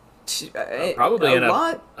to, probably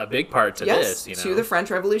a big part to this, you know. to the French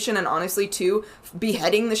Revolution, and honestly to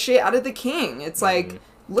beheading the shit out of the king. It's like,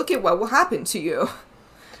 look at what will happen to you.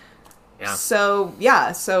 Yeah.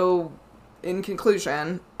 So in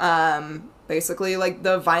conclusion, basically, like,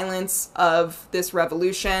 the violence of this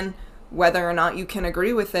revolution, whether or not you can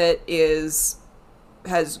agree with it,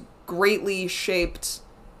 has greatly shaped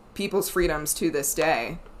people's freedoms to this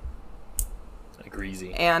day.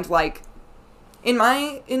 Agreezy. And, like, in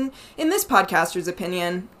this podcaster's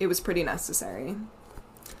opinion, it was pretty necessary.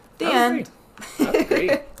 The end. That was great.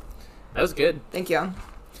 That was good. Thank you.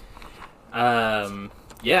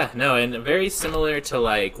 Yeah, no, and very similar to,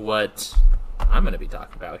 like, what I'm going to be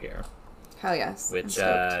talking about here. Hell yes. Which,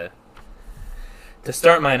 to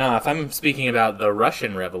start mine off, I'm speaking about the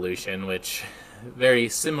Russian Revolution, which, very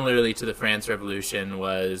similarly to the France Revolution,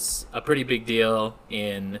 was a pretty big deal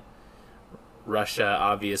in Russia,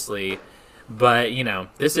 obviously. But, you know,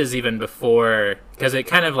 this is even before, because it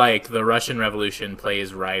kind of, like, the Russian Revolution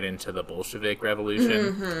plays right into the Bolshevik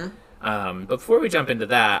Revolution. Before we jump into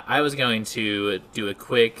that, I was going to do a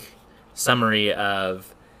quick summary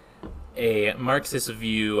of a Marxist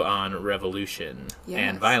view on revolution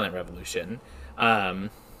and violent revolution. I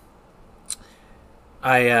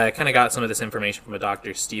kind of got some of this information from a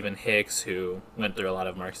Dr. Stephen Hicks, who went through a lot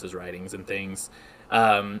of Marx's writings and things.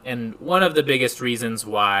 And one of the biggest reasons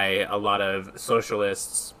why a lot of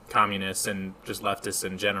socialists, communists, and just leftists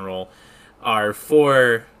in general are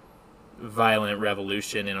for violent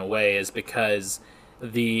revolution in a way is because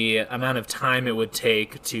the amount of time it would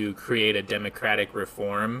take to create a democratic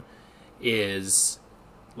reform is,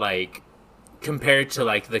 like, compared to,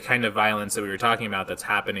 like, the kind of violence that we were talking about that's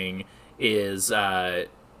happening is a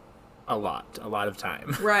lot of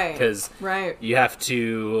time. Right. Because you have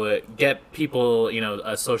to get people, you know,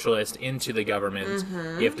 a socialist into the government.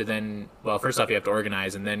 You have to then, well, first off, you have to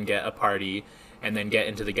organize and then get a party and then get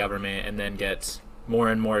into the government and then get more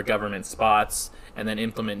and more government spots and then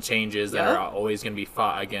implement changes that are always going to be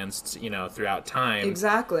fought against, you know, throughout time.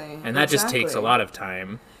 Exactly. And that just takes a lot of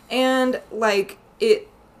time. And, like, oh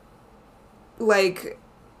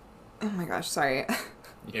my gosh, sorry.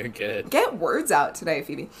 You're good. Get words out today,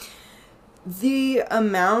 Phoebe. The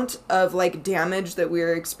amount of, like, damage that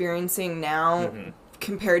we're experiencing now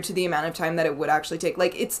compared to the amount of time that it would actually take.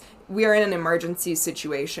 Like, we are in an emergency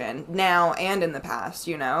situation now and in the past,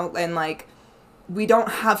 you know? And, like, we don't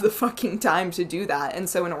have the fucking time to do that. And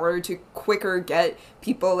so in order to quicker get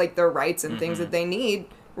people, like, their rights and things that they need,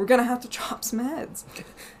 we're gonna have to chop some heads.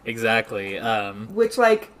 Exactly. Which,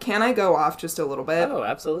 like, can I go off just a little bit? Oh,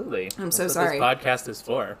 absolutely. I'm so That's sorry. what this podcast is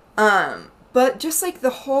for. But just, like, the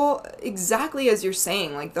whole, exactly as you're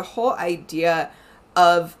saying, like, the whole idea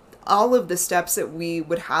of all of the steps that we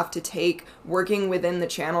would have to take working within the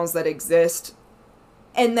channels that exist.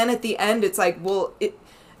 And then at the end, it's like, well,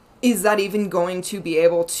 is that even going to be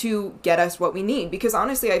able to get us what we need? Because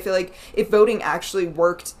honestly, I feel like if voting actually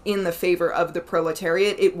worked in the favor of the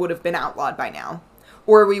proletariat, it would have been outlawed by now.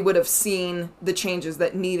 Or we would have seen the changes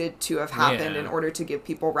that needed to have happened in order to give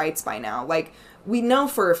people rights by now. Like, we know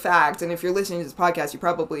for a fact, and if you're listening to this podcast, you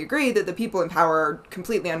probably agree that the people in power are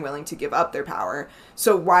completely unwilling to give up their power.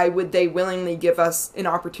 So why would they willingly give us an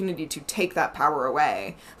opportunity to take that power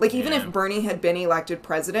away? Like, even if Bernie had been elected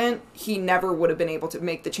president, he never would have been able to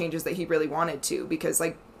make the changes that he really wanted to, because,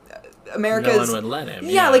 like, America's... No one would let him.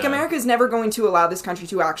 Yeah, like, America's never going to allow this country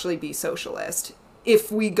to actually be socialist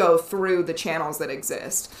if we go through the channels that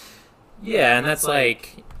exist. Yeah, and that's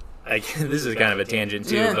like this is kind of a tangent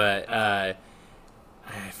too, but I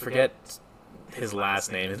forget his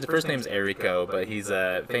last name. His first name's Errico, but he's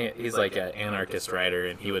like an anarchist writer,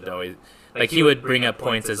 and he would always, like, he would bring up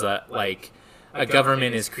points as like a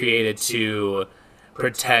government is created to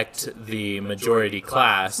protect the majority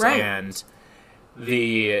class, and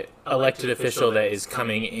the elected official that is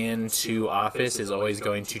coming into office is always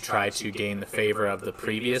going to try to gain the favor of the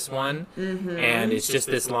previous one. And it's just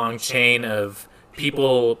this long chain of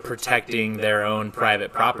people protecting their own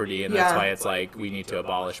private property, and that's why it's like, we need to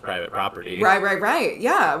abolish private property. Right.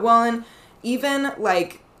 Yeah, well, and even,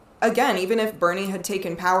 like, again, even if Bernie had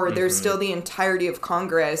taken power, there's still the entirety of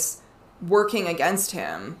Congress working against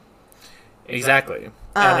him. Exactly.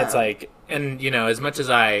 And it's like, and, you know, as much as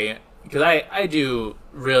because I do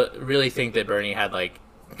really think that Bernie had, like,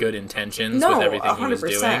 good intentions with everything 100%. He was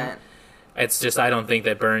doing. It's just, I don't think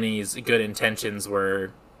that Bernie's good intentions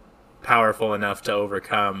were powerful enough to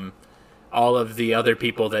overcome all of the other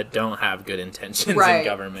people that don't have good intentions in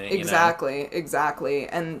government. Exactly.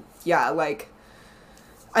 And yeah, like,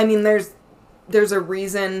 I mean, there's a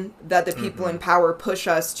reason that the people in power push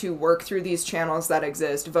us to work through these channels that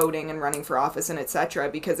exist, voting and running for office and etc.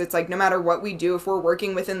 Because it's like, no matter what we do, if we're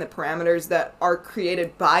working within the parameters that are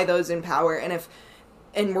created by those in power,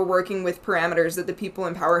 and we're working with parameters that the people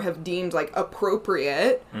in power have deemed, like,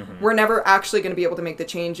 appropriate, we're never actually going to be able to make the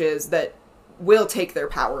changes that will take their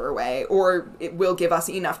power away, or it will give us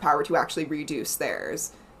enough power to actually reduce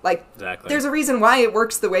theirs. Like, there's a reason why it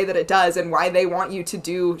works the way that it does, and why they want you to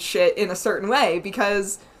do shit in a certain way,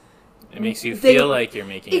 because it makes you feel like you're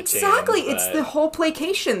making a change. Exactly. It's the whole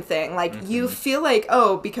placation thing. Like, you feel like,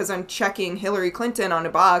 oh, because I'm checking Hillary Clinton on a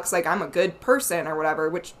box, like, I'm a good person or whatever,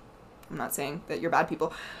 which I'm not saying that you're bad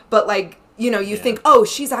people, but, like, you know, you think, oh,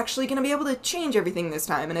 she's actually going to be able to change everything this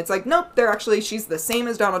time. And it's like, nope, she's the same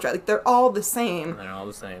as Donald Trump. Like, they're all the same.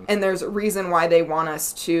 And there's a reason why they want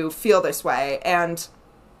us to feel this way. And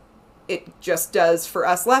it just does, for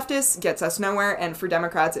us leftists, gets us nowhere. And for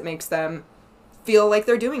Democrats, it makes them feel like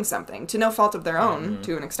they're doing something to no fault of their own,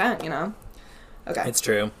 to an extent, you know? Okay. It's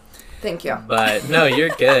true. Thank you. But, no, you're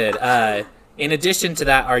good. In addition to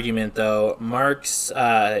that argument, though, Marx,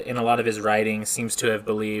 in a lot of his writings, seems to have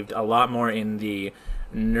believed a lot more in the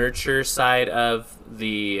nurture side of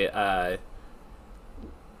the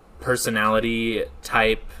personality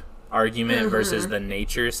type argument versus the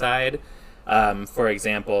nature side. For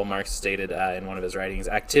example, Marx stated in one of his writings,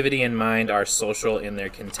 activity and mind are social in their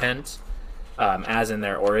content, as in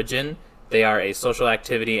their origin. They are a social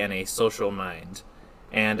activity and a social mind.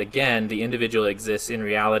 And again, the individual exists in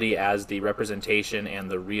reality as the representation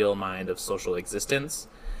and the real mind of social existence.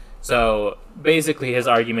 So basically his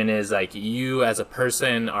argument is, like, you as a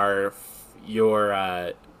person are your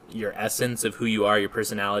essence of who you are, your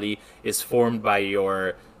personality is formed by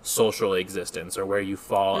your social existence, or where you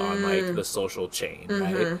fall on, like, the social chain,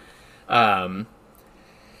 right?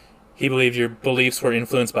 He believed your beliefs were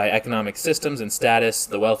influenced by economic systems and status.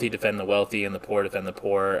 The wealthy defend the wealthy and the poor defend the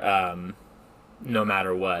poor, no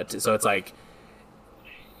matter what. So it's like,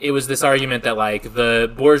 it was this argument that, like,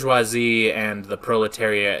 the bourgeoisie and the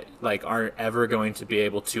proletariat, like, aren't ever going to be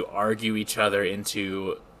able to argue each other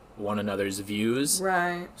into one another's views.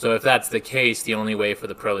 Right. So if that's the case, the only way for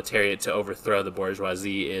the proletariat to overthrow the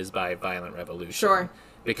bourgeoisie is by violent revolution. Sure.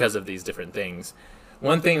 Because of these different things.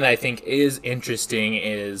 One thing that I think is interesting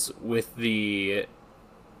is with the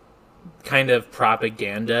kind of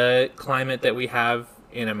propaganda climate that we have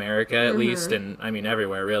in America, at least, and I mean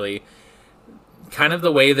everywhere really, kind of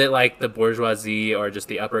the way that, like, the bourgeoisie or just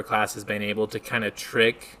the upper class has been able to kind of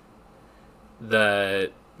trick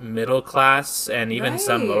the middle class and even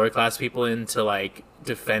some lower class people into, like,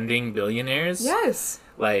 defending billionaires. Yes.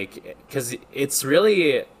 Like, because it's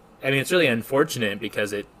really, I mean, it's really unfortunate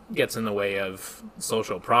because it gets in the way of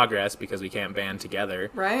social progress because we can't band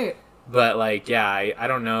together. Right. But, like, yeah, I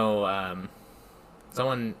don't know,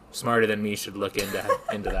 someone smarter than me should look into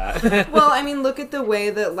that. Well, I mean, look at the way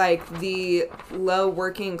that, like, the low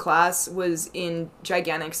working class was in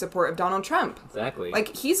gigantic support of Donald Trump. Exactly.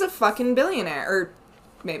 Like, he's a fucking billionaire, or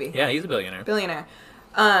maybe. Yeah, he's a billionaire.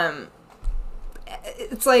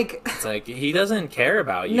 It's like he doesn't care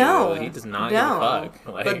about you. No, he does not give a fuck.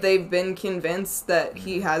 Like, but they've been convinced that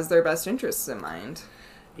he has their best interests in mind.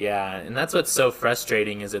 Yeah, and that's what's so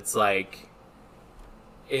frustrating is it's like,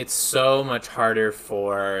 it's so much harder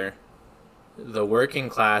for the working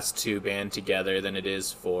class to band together than it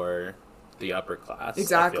is for the upper class.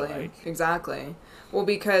 Exactly. Well,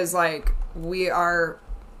 because, like, we are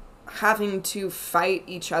having to fight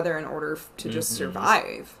each other in order to just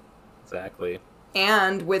survive. Exactly.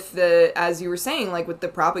 And with the, as you were saying, like, with the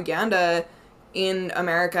propaganda in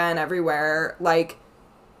America and everywhere, like,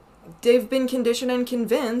 they've been conditioned and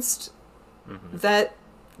convinced that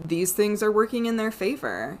these things are working in their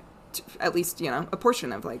favor. At least, you know, a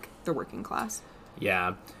portion of, like, the working class.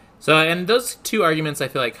 Yeah. So, and those two arguments, I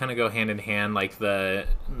feel like, kind of go hand in hand. Like, the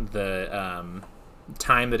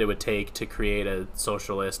time that it would take to create a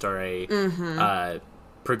socialist or a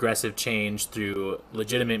progressive change through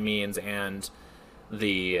legitimate means, and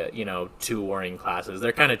the, you know, two warring classes.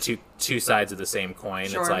 They're kind of two sides of the same coin.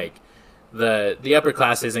 Sure. It's like the upper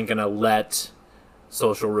class isn't going to let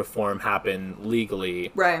social reform happen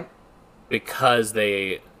legally, right? Because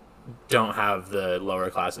they don't have the lower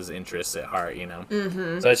class's interests at heart, you know.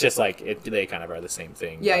 So it's just like they kind of are the same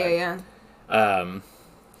thing. Yeah.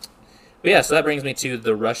 But yeah, so that brings me to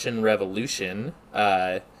the Russian Revolution,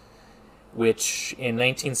 which in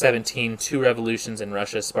 1917, 2 revolutions in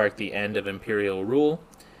Russia sparked the end of imperial rule.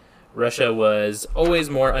 Russia was always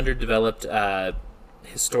more underdeveloped,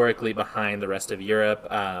 historically behind the rest of Europe.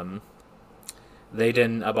 They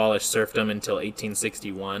didn't abolish serfdom until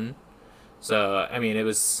 1861. So, I mean, it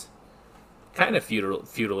was kind of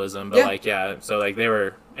feudalism, but so they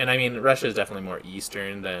were, and I mean, Russia is definitely more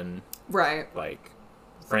Eastern than, right, like,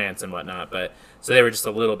 France and whatnot, but, so they were just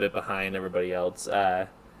a little bit behind everybody else,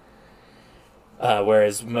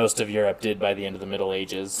 whereas most of Europe did by the end of the Middle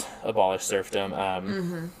Ages abolish serfdom.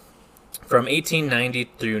 From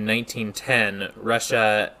 1890 through 1910,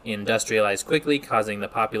 Russia industrialized quickly, causing the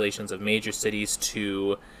populations of major cities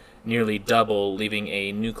to nearly double, leaving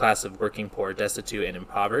a new class of working poor destitute and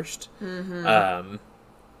impoverished. And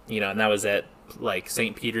that was at, like,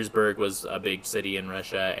 St. Petersburg was a big city in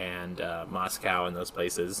Russia, and Moscow and those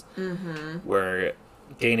places were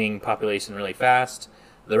gaining population really fast.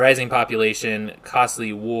 The rising population,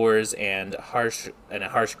 costly wars, and a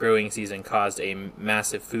harsh growing season caused a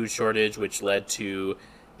massive food shortage, which led to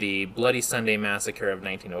the Bloody Sunday Massacre of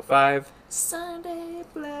 1905. Sunday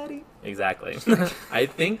Bloody. Exactly. I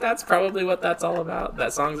think that's probably what that's all about.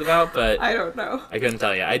 That song's about, but I don't know. I couldn't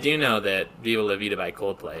tell you. I do know that Viva La Vida by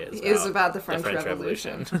Coldplay is about the French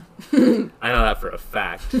Revolution. I know that for a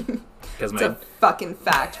fact. It's a fucking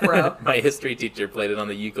fact, bro. My history teacher played it on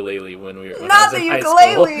the ukulele when I was in high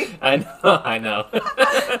school. I know.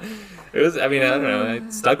 It was, I mean, I don't know.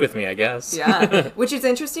 It stuck with me, I guess. Yeah. Which is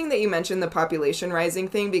interesting that you mentioned the population rising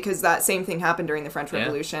thing, because that same thing happened during the French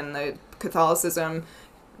Revolution. The Catholicism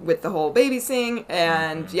with the whole baby thing,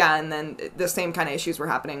 and and then the same kind of issues were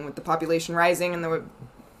happening with the population rising, and there were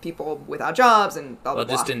people without jobs and blah, blah,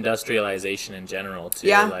 blah. Just industrialization in general, too.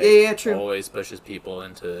 Yeah, true. Always pushes people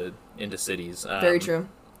into cities. Very true.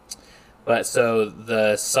 But so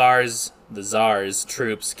the Tsar's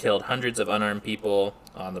troops killed hundreds of unarmed people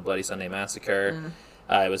on the Bloody Sunday Massacre.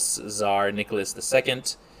 It was Tsar Nicholas II.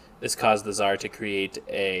 This caused the Tsar to create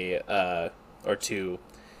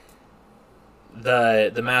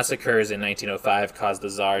the massacres in 1905 caused the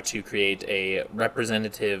Tsar to create a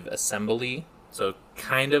representative assembly. So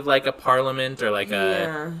kind of like a parliament or like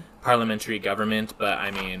a parliamentary government, but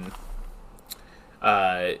I mean,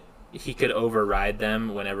 he could override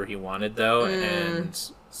them whenever he wanted, though, and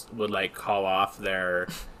would like call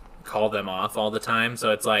them off all the time.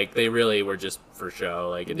 So it's like they really were just for show.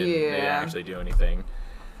 Like they didn't actually do anything.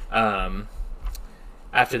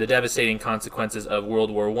 After the devastating consequences of World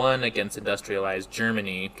War I against industrialized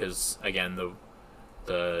Germany, because again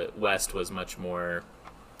the West was much more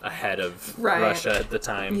ahead of Russia at the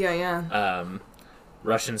time.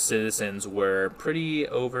 Russian citizens were pretty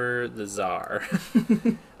over the Tsar.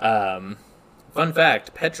 Fun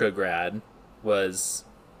fact, Petrograd was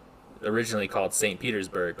originally called St.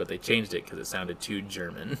 Petersburg, but they changed it because it sounded too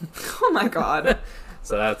German. Oh my god.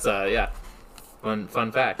 So that's,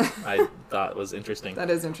 fun fact I thought was interesting. That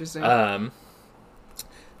is interesting.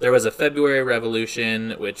 There was a February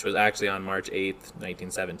Revolution, which was actually on March 8th,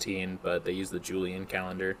 1917, but they used the Julian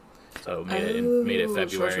calendar, so made it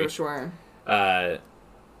February. Sure.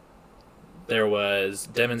 There was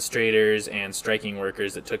demonstrators and striking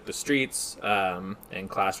workers that took the streets and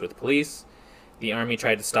clashed with police. The army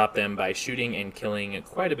tried to stop them by shooting and killing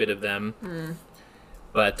quite a bit of them,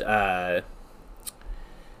 but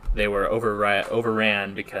they were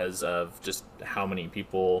overran because of just how many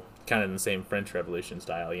people, kind of in the same French Revolution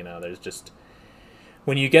style, there's just,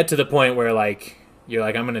 when you get to the point where, like, you're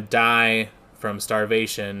like, I'm going to die from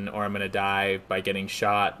starvation or I'm going to die by getting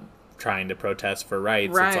shot trying to protest for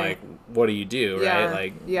rights, it's like, what do you do, right?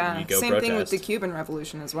 Like, you go same protest. Thing with the Cuban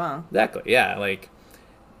Revolution as well. Exactly, yeah, like,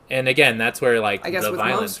 and again, that's where, like, I guess the with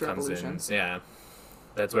violence most comes in. revolutions. Yeah,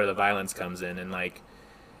 that's where the violence comes in, and, like,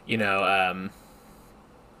 a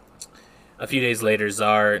few days later,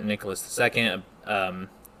 Tsar Nicholas II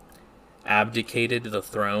abdicated the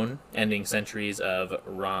throne, ending centuries of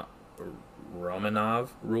Romanov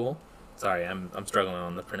rule. Sorry, I'm struggling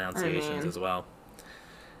on the pronunciations as well.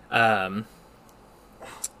 I'm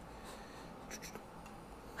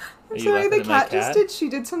sorry, the cat she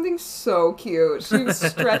did something so cute. She was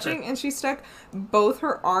stretching and she stuck both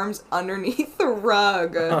her arms underneath the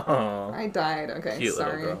rug. Oh, I died. Okay, cute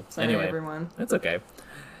sorry. Little girl. Sorry, anyway, everyone. It's okay.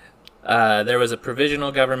 There was a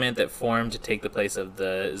provisional government that formed to take the place of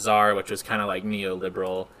the Tsar, which was kind of like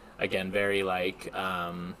neoliberal. Again, very like,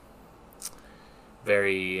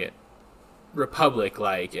 very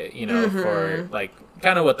republic-like, for like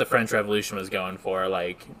kind of what the French Revolution was going for,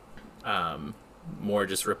 like, more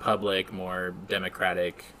just republic, more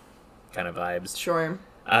democratic kind of vibes. Sure.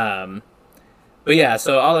 But yeah,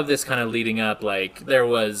 so all of this kind of leading up, like there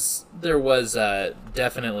was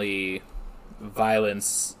definitely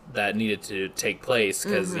violence that needed to take place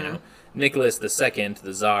because you know Nicholas II,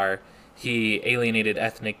 the Tsar, he alienated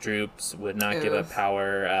ethnic groups, would not give up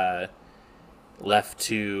power, left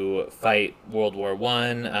to fight World War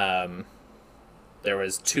I. There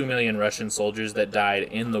was 2 million Russian soldiers that died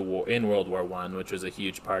in the war in World War I, which was a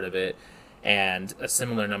huge part of it. And a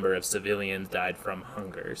similar number of civilians died from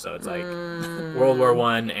hunger. So it's like World War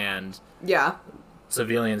I and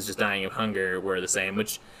civilians just dying of hunger were the same,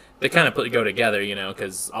 which they kind of go together, you know,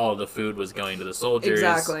 because all of the food was going to the soldiers.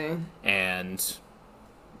 Exactly. And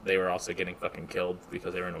they were also getting fucking killed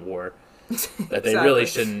because they were in a war that they really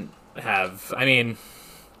shouldn't have. I mean,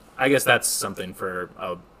 I guess that's something for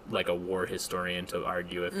a war historian to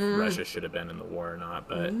argue if Russia should have been in the war or not.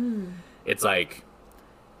 But it's like...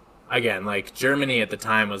 Again, like, Germany at the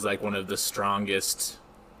time was, like, one of the strongest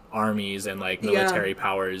armies and, like, military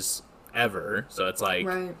powers ever. So it's like,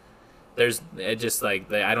 it just, like,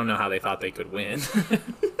 I don't know how they thought they could win.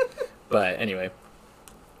 But anyway.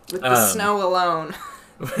 With the snow alone.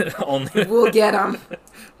 Only we'll get them.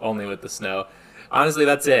 Only with the snow. Honestly,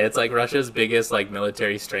 that's it. It's like Russia's biggest, like,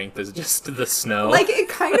 military strength is just the snow. Like, it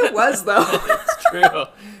kind of was, though. It's true.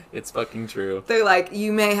 It's fucking true. They're like,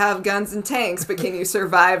 you may have guns and tanks, but can you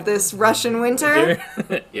survive this Russian winter?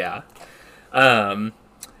 Yeah.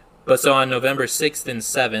 But so on November 6th and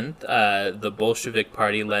 7th, the Bolshevik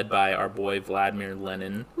Party, led by our boy Vladimir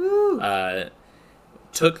Lenin,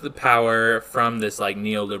 took the power from this, like,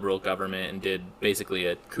 neoliberal government and did basically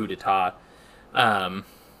a coup d'etat,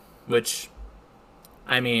 which...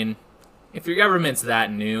 I mean, if your government's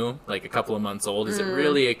that new, like a couple of months old, is it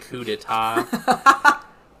really a coup d'etat?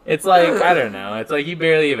 It's like, I don't know. It's like you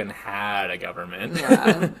barely even had a government.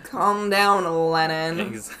 Yeah, calm down,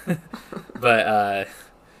 Lenin. But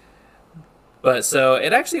so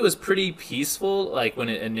it actually was pretty peaceful, like when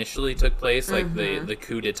it initially took place, like the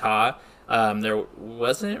coup d'etat. There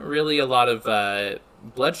wasn't really a lot of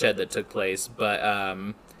bloodshed that took place, but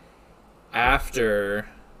after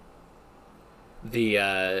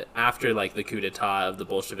the coup d'etat of the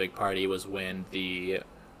Bolshevik Party was when the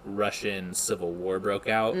Russian Civil War broke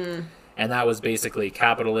out. And that was basically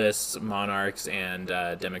capitalists, monarchs, and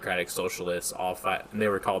democratic socialists all fight. They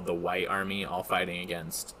were called the White Army, all fighting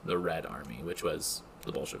against the Red Army, which was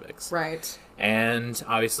the Bolsheviks. Right. And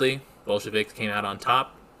obviously, Bolsheviks came out on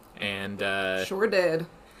top. And sure did.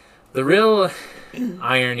 The real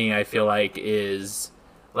irony, I feel like, is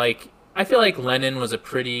I feel like Lenin was a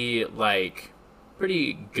pretty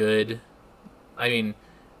good. I mean,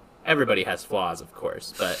 everybody has flaws, of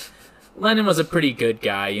course, but Lenin was a pretty good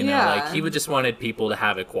guy, you know, like he would just wanted people to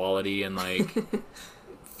have equality and like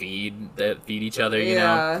feed each other, you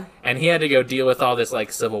know. And he had to go deal with all this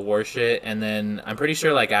like Civil War shit, and then I'm pretty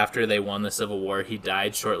sure like after they won the Civil War, he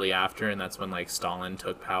died shortly after, and that's when like Stalin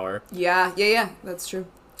took power. Yeah, that's true.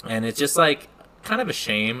 And it's just like kind of a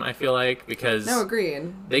shame, I feel like, because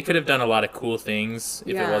agreed. They could have done a lot of cool things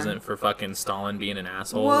if it wasn't for fucking Stalin being an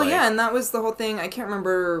asshole. Well, and that was the whole thing. I can't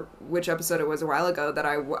remember which episode it was a while ago that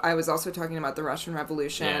I was also talking about the Russian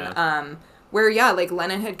Revolution, where, like,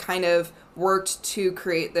 Lenin had kind of worked to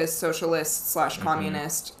create this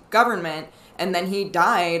socialist/communist government, and then he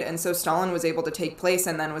died, and so Stalin was able to take place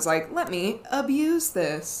and then was like, let me abuse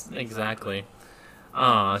this. Exactly.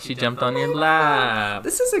 Aw, she jumped on your lap.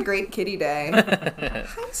 This is a great kitty day. Hi,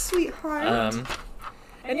 sweetheart.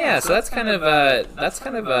 And yeah, so that's kind of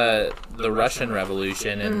the Russian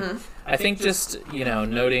Revolution, and I think just, you know,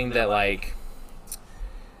 noting that like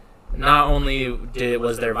not only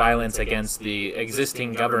was there violence against the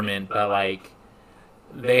existing government, but like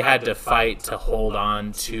they had to fight to hold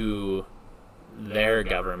on to their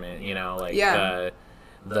government, you know, like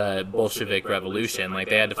the Bolshevik Revolution. Like,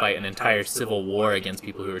 they had to fight an entire civil war against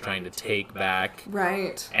people who were trying to take back...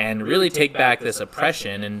 Right. And really take back this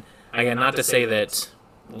oppression. And, again, not to say that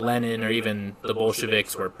Lenin or even the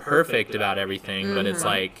Bolsheviks were perfect about everything, but it's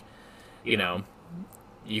like, you know,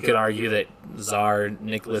 you could argue that Tsar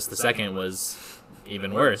Nicholas II was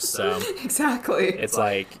even worse, so... Exactly. It's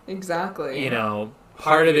like... Exactly. You know,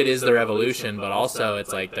 part of it is the revolution, but also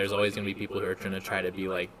it's like there's always going to be people who are trying to try to be,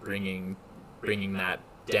 like, bringing that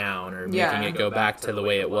down or making it go back to the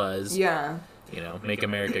way it was. Yeah. You know, make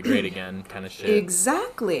America great again kind of shit.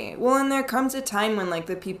 Exactly. Well, and there comes a time when, like,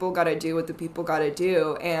 the people gotta do what the people gotta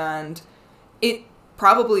do, and it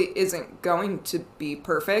probably isn't going to be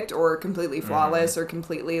perfect or completely flawless or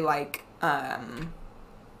completely, like,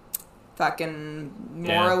 fucking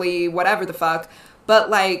morally whatever the fuck. But,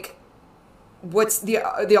 like, what's the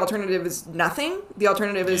alternative is nothing. The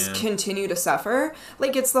alternative is continue to suffer.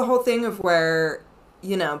 Like, it's the whole thing of where,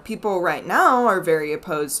 you know, people right now are very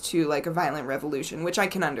opposed to, like, a violent revolution, which I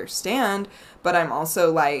can understand, but I'm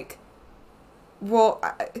also like, well,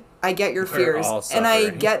 I get your fears, and I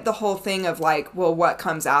get the whole thing of, like, well, what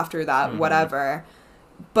comes after that, whatever.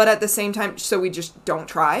 But at the same time, so we just don't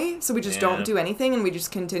try, so we just don't do anything, and we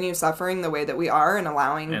just continue suffering the way that we are, and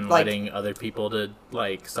allowing, and like, letting other people to,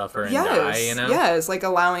 like, suffer and die, you know? Yes, like,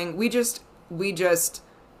 allowing, we just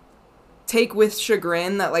take with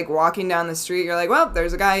chagrin that, like, walking down the street, you're like, well,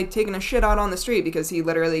 there's a guy taking a shit out on the street because he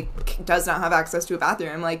literally does not have access to a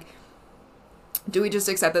bathroom. Like, do we just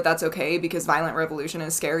accept that that's okay because violent revolution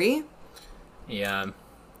is scary? Yeah.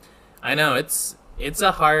 I know, it's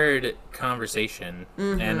a hard conversation,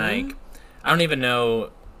 and, like, I don't even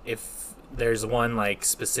know if there's one, like,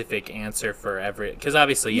 specific answer for every, because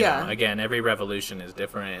obviously, you know, again, every revolution is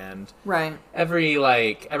different, and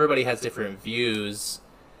everybody has different views.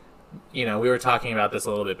 You know, we were talking about this a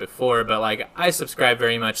little bit before, but, like, I subscribe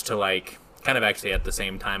very much to, like, kind of actually at the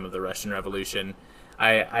same time of the Russian Revolution,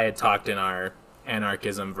 I had talked in our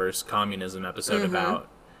anarchism versus communism episode about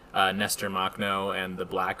Nestor Makhno and the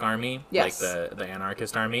Black Army, like the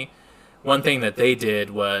anarchist army. One thing that they did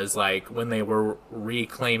was, like, when they were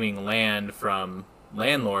reclaiming land from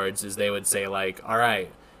landlords, is they would say, like, all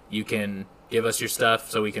right, you can give us your stuff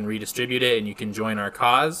so we can redistribute it and you can join our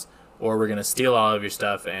cause, or we're going to steal all of your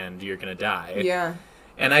stuff and you're going to die. Yeah.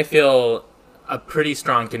 And I feel a pretty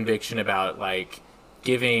strong conviction about, like,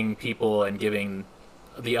 giving people and giving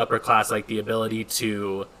the upper class, like, the ability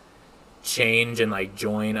to change and, like,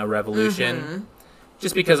 join a revolution,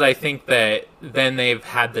 just because I think that then they've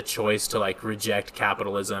had the choice to, like, reject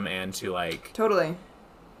capitalism and to, like,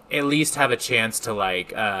 at least have a chance to,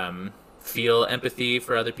 like, feel empathy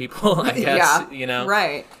for other people, I guess, you know?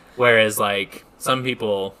 Right. Whereas, like, some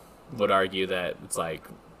people would argue that it's, like,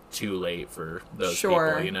 too late for those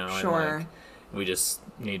people, you know? And, like, we just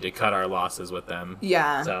need to cut our losses with them.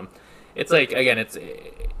 Yeah. So it's, like, again,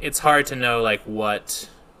 it's hard to know, like, what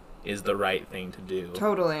is the right thing to do.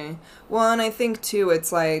 Totally. Well, and I think, too,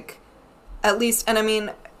 it's, like, at least, and I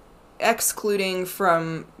mean, excluding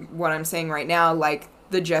from what I'm saying right now, like,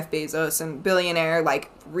 the Jeff Bezos and billionaire,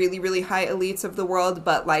 like, really, really high elites of the world,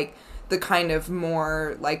 but, like, the kind of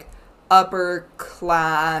more, like, upper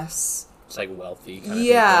class. It's, like, wealthy kind of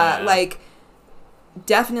people. Yeah, like,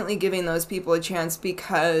 definitely giving those people a chance,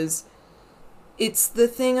 because it's the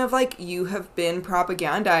thing of, like, you have been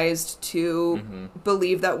propagandized to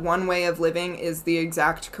believe that one way of living is the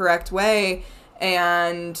exact correct way.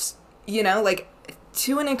 And, you know, like,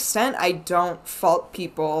 to an extent, I don't fault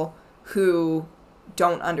people who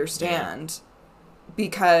don't understand,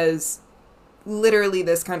 because literally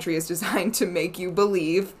this country is designed to make you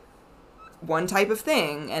believe one type of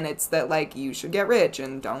thing, and it's that, like, you should get rich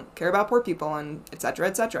and don't care about poor people and et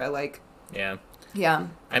cetera, like. Yeah.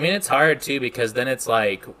 I mean, it's hard, too, because then it's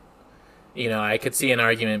like, you know, I could see an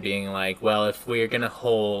argument being like, well, if we're going to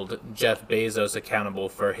hold Jeff Bezos accountable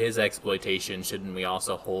for his exploitation, shouldn't we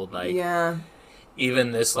also hold, like,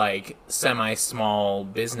 even this, like, semi-small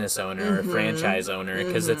business owner or franchise owner?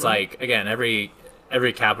 Because it's like, again, every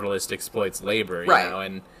capitalist exploits labor, you know,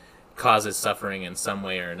 and causes suffering in some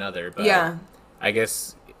way or another. But I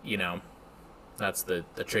guess, you know, that's the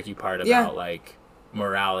tricky part about, like,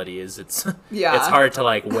 morality is it's hard to,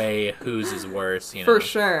 like, weigh whose is worse, you know. For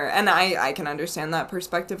sure. And I can understand that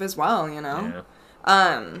perspective as well, you know.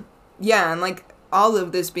 And, like, all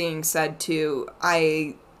of this being said, too,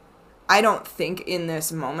 I don't think in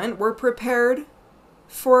this moment we're prepared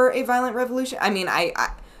for a violent revolution. I mean,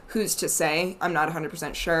 I who's to say? I'm not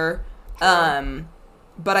 100% sure.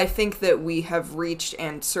 But I think that we have reached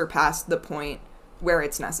and surpassed the point where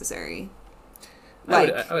it's necessary.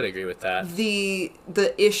 Like, I would agree with that. The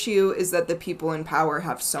issue is that the people in power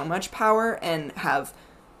have so much power and have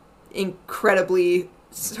incredibly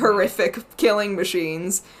horrific killing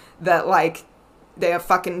machines that, like, they have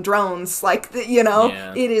fucking drones. Like, you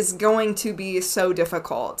know, it is going to be so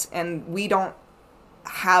difficult. And we don't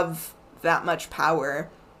have that much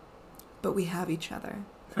power, but we have each other.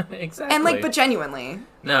 Exactly. And, like, but genuinely.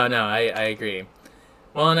 No, I agree.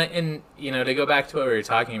 Well, and, you know, to go back to what we were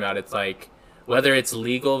talking about, it's like, whether it's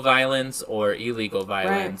legal violence or illegal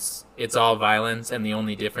violence, it's all violence, and the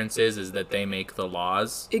only difference is that they make the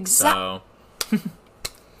laws. Exactly. So.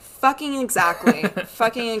 Fucking exactly.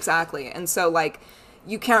 Fucking exactly. And so, like,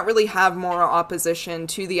 you can't really have moral opposition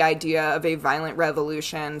to the idea of a violent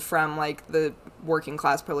revolution from, like, the working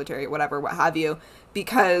class proletariat, whatever, what have you,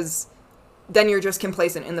 because then you're just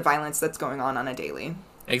complacent in the violence that's going on a daily.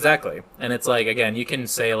 Exactly. And it's like, again, you can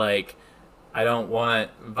say, like, I don't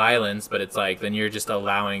want violence, but it's like, then you're just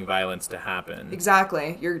allowing violence to happen.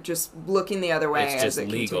 Exactly. You're just looking the other way as it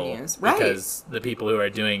legal, continues. Right. Because the people who are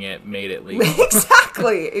doing it made it legal.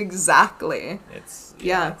 Exactly. It's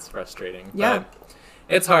frustrating. Yeah. But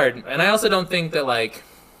it's hard. And I also don't think that, like,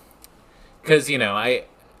 because, you know, I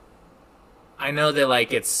know that,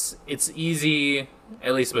 like, it's easy,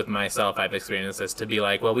 at least with myself, I've experienced this, to be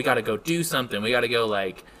like, well, we got to go do something. We got to go,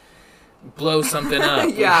 like, blow something up.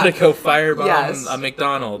 We gotta go firebomb a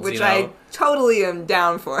McDonald's, which you know? I totally am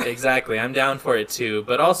down for. Exactly, I'm down for it too.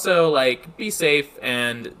 But also, like, be safe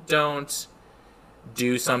and don't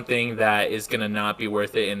do something that is gonna not be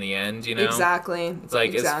worth it in the end, you know? Exactly. It's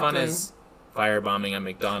like, as fun as firebombing a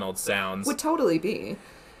McDonald's sounds, would totally be.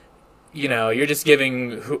 You know, you're just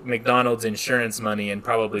giving McDonald's insurance money and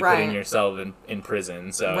probably putting yourself in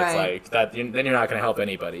prison. So it's like that. Then you're not going to help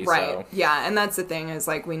anybody. Right. So. Yeah, and that's the thing is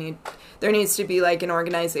like there needs to be like an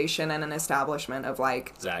organization and an establishment of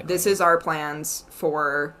like this is our plans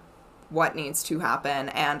for what needs to happen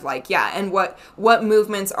and like and what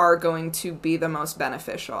movements are going to be the most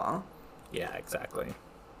beneficial. Yeah, exactly.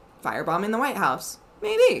 Firebombing the White House,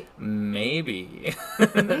 maybe. Maybe.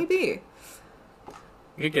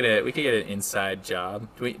 We could get an inside job.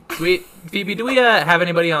 Phoebe, do we have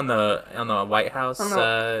anybody on the White House?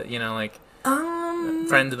 You know, like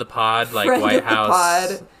friend of the pod, like White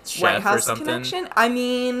House chef White House or something. Connection? I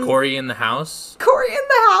mean, Corey in the house. Corey,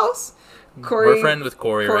 we're friend with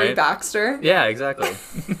Corey, right? Corey Baxter. Yeah, exactly.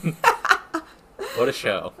 What a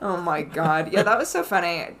show! Oh my god, yeah, that was so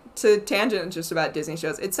funny. To tangent just about Disney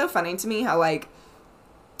shows, it's so funny to me how like,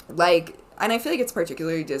 and I feel like it's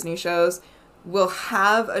particularly Disney shows. Will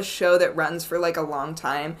have a show that runs for like a long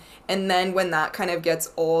time, and then when that kind of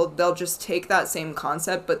gets old, they'll just take that same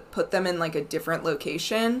concept but put them in like a different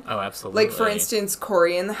location. Oh, absolutely. Like for instance,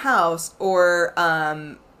 Corey in the House or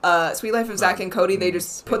Sweet Life of Zach and Cody. They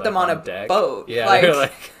just put them on a boat. Yeah,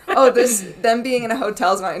 like them being in a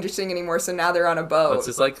hotel is not interesting anymore, so now they're on a boat. Let's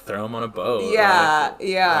just like throw them on a boat. Yeah,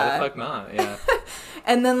 Why the fuck not? Yeah.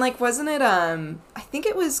 And then like wasn't it I think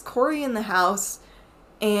it was Corey in the House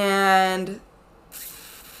and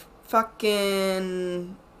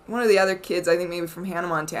fucking one of the other kids, I think maybe from Hannah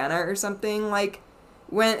Montana or something, like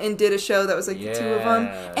went and did a show that was like the two of them,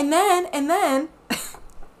 and then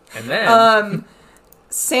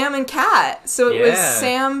Sam and Kat. So it was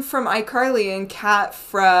Sam from iCarly and Kat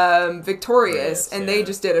from Victorious, and they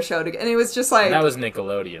just did a show together, and it was just like that was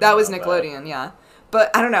Nickelodeon. That was Nickelodeon, yeah.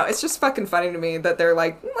 But I don't know, it's just fucking funny to me that they're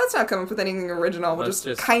like, let's not come up with anything original. We'll just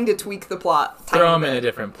kind of tweak the plot. Throw them in a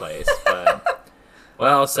different place, but.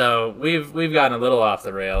 Well, so we've gotten a little off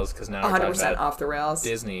the rails because now we're 100% talking about off the rails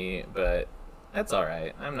Disney, but that's all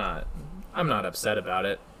right. I'm not upset about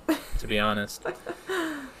it, to be honest. But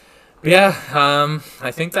yeah, I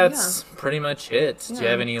think that's pretty much it. Yeah. Do you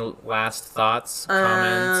have any last thoughts,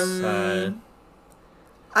 comments?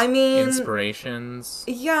 I mean, inspirations.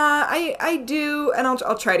 Yeah, I do, and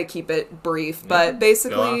I'll try to keep it brief. But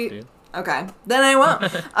basically, okay, then I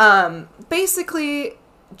won't. Basically.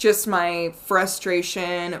 Just my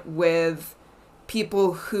frustration with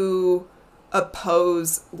people who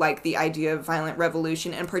oppose like the idea of violent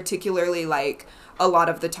revolution, and particularly like a lot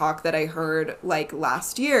of the talk that I heard like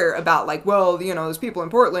last year about like, well, you know, there's people in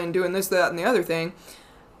Portland doing this, that, and the other thing.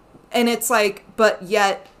 And it's like, but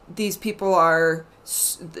yet these people are,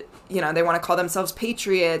 you know, they want to call themselves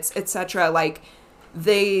patriots, etc. Like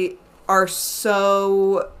they are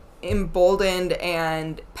so emboldened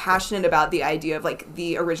and passionate about the idea of like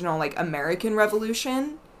the original like American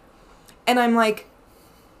Revolution, and I'm like,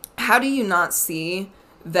 how do you not see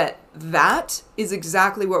that is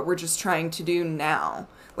exactly what we're just trying to do now?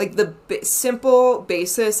 Like the simple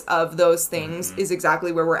basis of those things is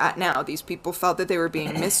exactly where we're at now. These people felt that they were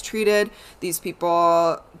being mistreated. These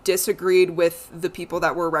people disagreed with the people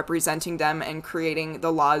that were representing them and creating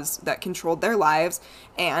the laws that controlled their lives,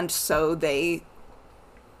 and so they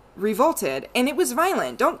revolted, and it was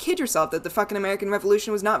violent. Don't kid yourself that the fucking American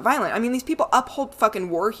Revolution was not violent. I mean, these people uphold fucking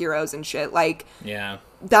war heroes and shit. Like, yeah,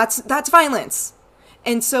 that's violence.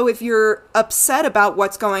 And so if you're upset about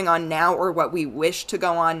what's going on now or what we wish to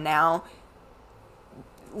go on now,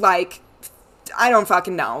 like, I don't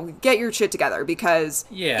fucking know. Get your shit together, because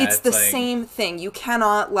it's the same thing. You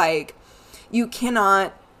cannot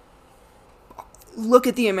look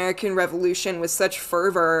at the American Revolution with such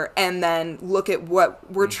fervor and then look at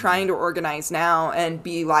what we're trying to organize now and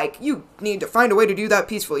be like, you need to find a way to do that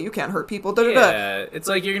peacefully. You can't hurt people. Da, da, da. Yeah, it's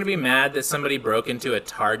like you're going to be mad that somebody broke into a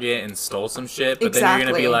Target and stole some shit, but then you're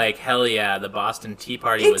going to be like, hell yeah, the Boston Tea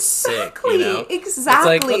Party was sick, you know?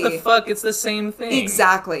 Exactly. It's like, what the fuck? It's the same thing.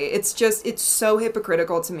 Exactly. It's just, it's so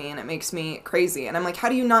hypocritical to me and it makes me crazy. And I'm like, how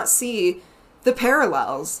do you not see the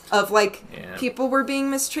parallels of, like, people were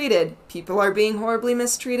being mistreated. People are being horribly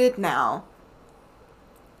mistreated now.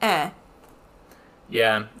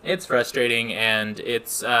 Yeah, it's frustrating, and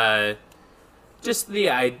it's, just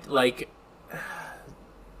the idea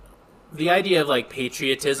of, like,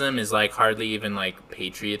 patriotism is, like, hardly even, like,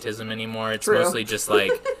 patriotism anymore. It's mostly just,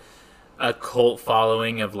 like, a cult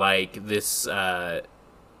following of, like, this,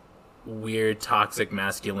 weird toxic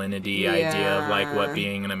masculinity idea of like what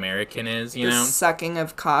being an American is, you know? The sucking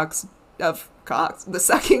of the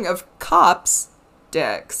sucking of cops'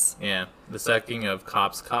 dicks. Yeah, the sucking of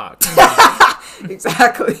cops' cocks.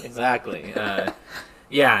 Exactly. Exactly.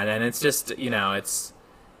 Yeah, and it's just, you know, it's,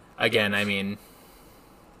 again, I mean,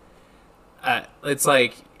 it's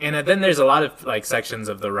like, and then there's a lot of like sections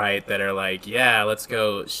of the right that are like, yeah, let's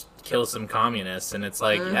go kill some communists, and it's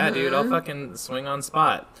like, yeah, dude, I'll fucking swing on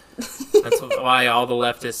spot. That's why all the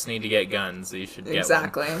leftists need to get guns. You should get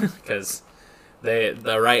one. Because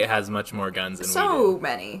the right has much more guns than we do.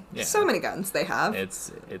 So many guns they have.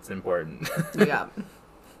 It's important. Yeah.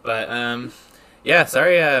 But yeah,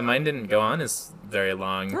 sorry, mine didn't go on as very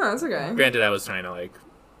long. Oh, that's okay. Granted, I was trying to like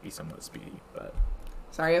be somewhat speedy, but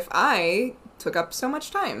sorry if I took up so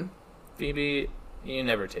much time. Phoebe, you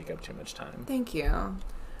never take up too much time. Thank you.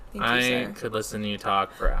 I could listen to you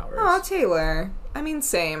talk for hours. Oh, Taylor. I mean,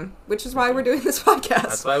 same. Which is why we're doing this podcast.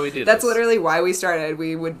 That's why we do this. That's literally why we started.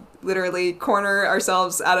 We would literally corner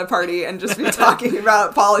ourselves at a party and just be talking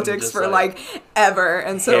about politics for like ever.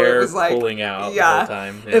 And so it was like pulling out the whole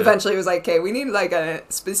time. Yeah. Eventually it was like, okay, we need like a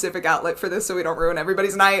specific outlet for this so we don't ruin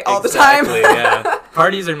everybody's night all the time. Yeah.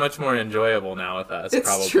 Parties are much more enjoyable now with us, it's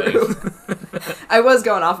probably. True. I was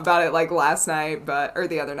going off about it like last night, or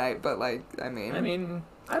the other night, but like, I mean, I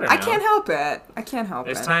don't know. I can't help it.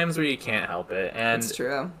 There's times where you can't help it. And it's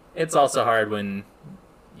true. It's also hard when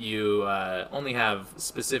you only have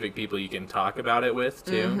specific people you can talk about it with,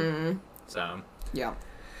 too. Mm-hmm. So. Yeah.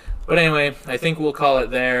 But anyway, I think we'll call it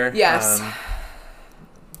there. Yes.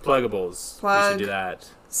 Pluggables. We should do that.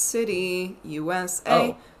 City,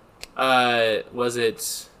 USA. Was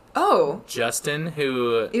it... Justin,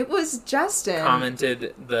 who... It was Justin.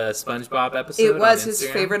 Commented the SpongeBob episode. It was. His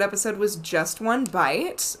favorite episode was Just One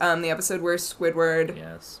Bite. The episode where Squidward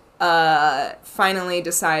finally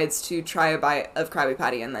decides to try a bite of Krabby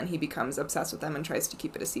Patty, and then he becomes obsessed with them and tries to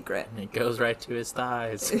keep it a secret. And it goes right to his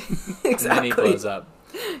thighs. Exactly. And then he blows up.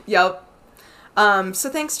 Yep. So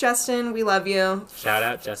thanks, Justin. We love you. Shout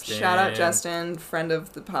out, Justin. Friend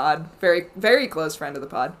of the pod. Very, very close friend of the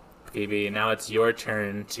pod. Phoebe, now it's your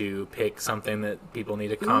turn to pick something that people need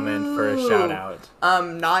to comment for a shout out.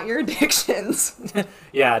 Not your addictions.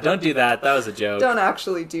 Yeah, don't do that. That was a joke. Don't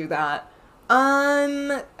actually do that.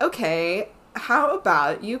 Okay. How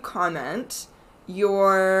about you comment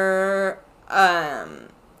your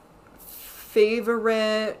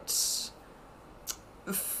favorite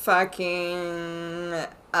fucking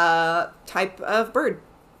type of bird?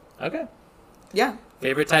 Okay. Yeah.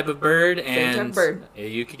 Favorite type of bird, and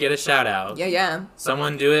you could get a shout out. Yeah.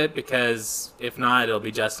 Someone do it, because if not, it'll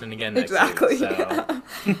be Justin again next week. So.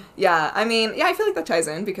 Yeah, I mean, I feel like that ties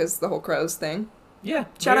in because the whole crows thing. Yeah.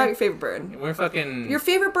 Shout out your favorite bird. We're fucking... Your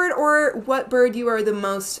favorite bird, or what bird you are the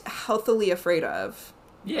most healthily afraid of.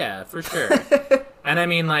 Yeah, for sure. And I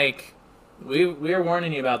mean, like, we are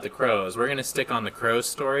warning you about the crows. We're going to stick on the crow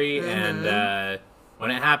story, and when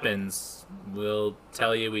it happens, we'll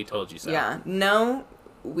tell you we told you so. Yeah. No,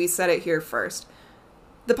 we said it here first.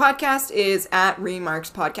 The podcast is at Remarks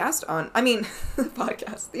Podcast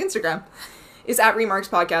the Instagram is at Remarks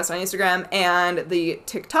Podcast on Instagram, and the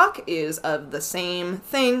TikTok is of the same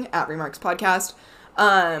thing, at Remarks Podcast.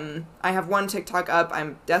 I have one TikTok up.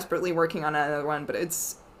 I'm desperately working on another one, but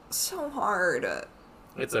it's so hard.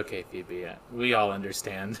 It's okay, Phoebe. We all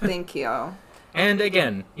understand. Thank you. And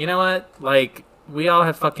again, you know what? Like, we all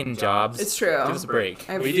have fucking jobs. It's true. Give us a break.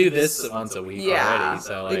 We do this once a week already,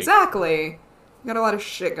 so like... Exactly. We got a lot of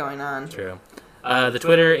shit going on. True. The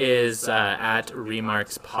Twitter is at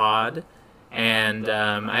RemarksPod, and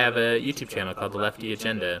I have a YouTube channel called The Lefty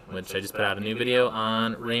Agenda, which I just put out a new video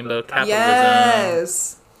on rainbow capitalism.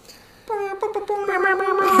 Yes!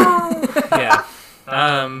 Yeah.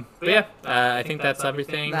 But yeah, I think that's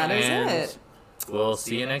everything. That is it. We'll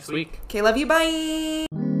see you next week. Okay, love you, bye!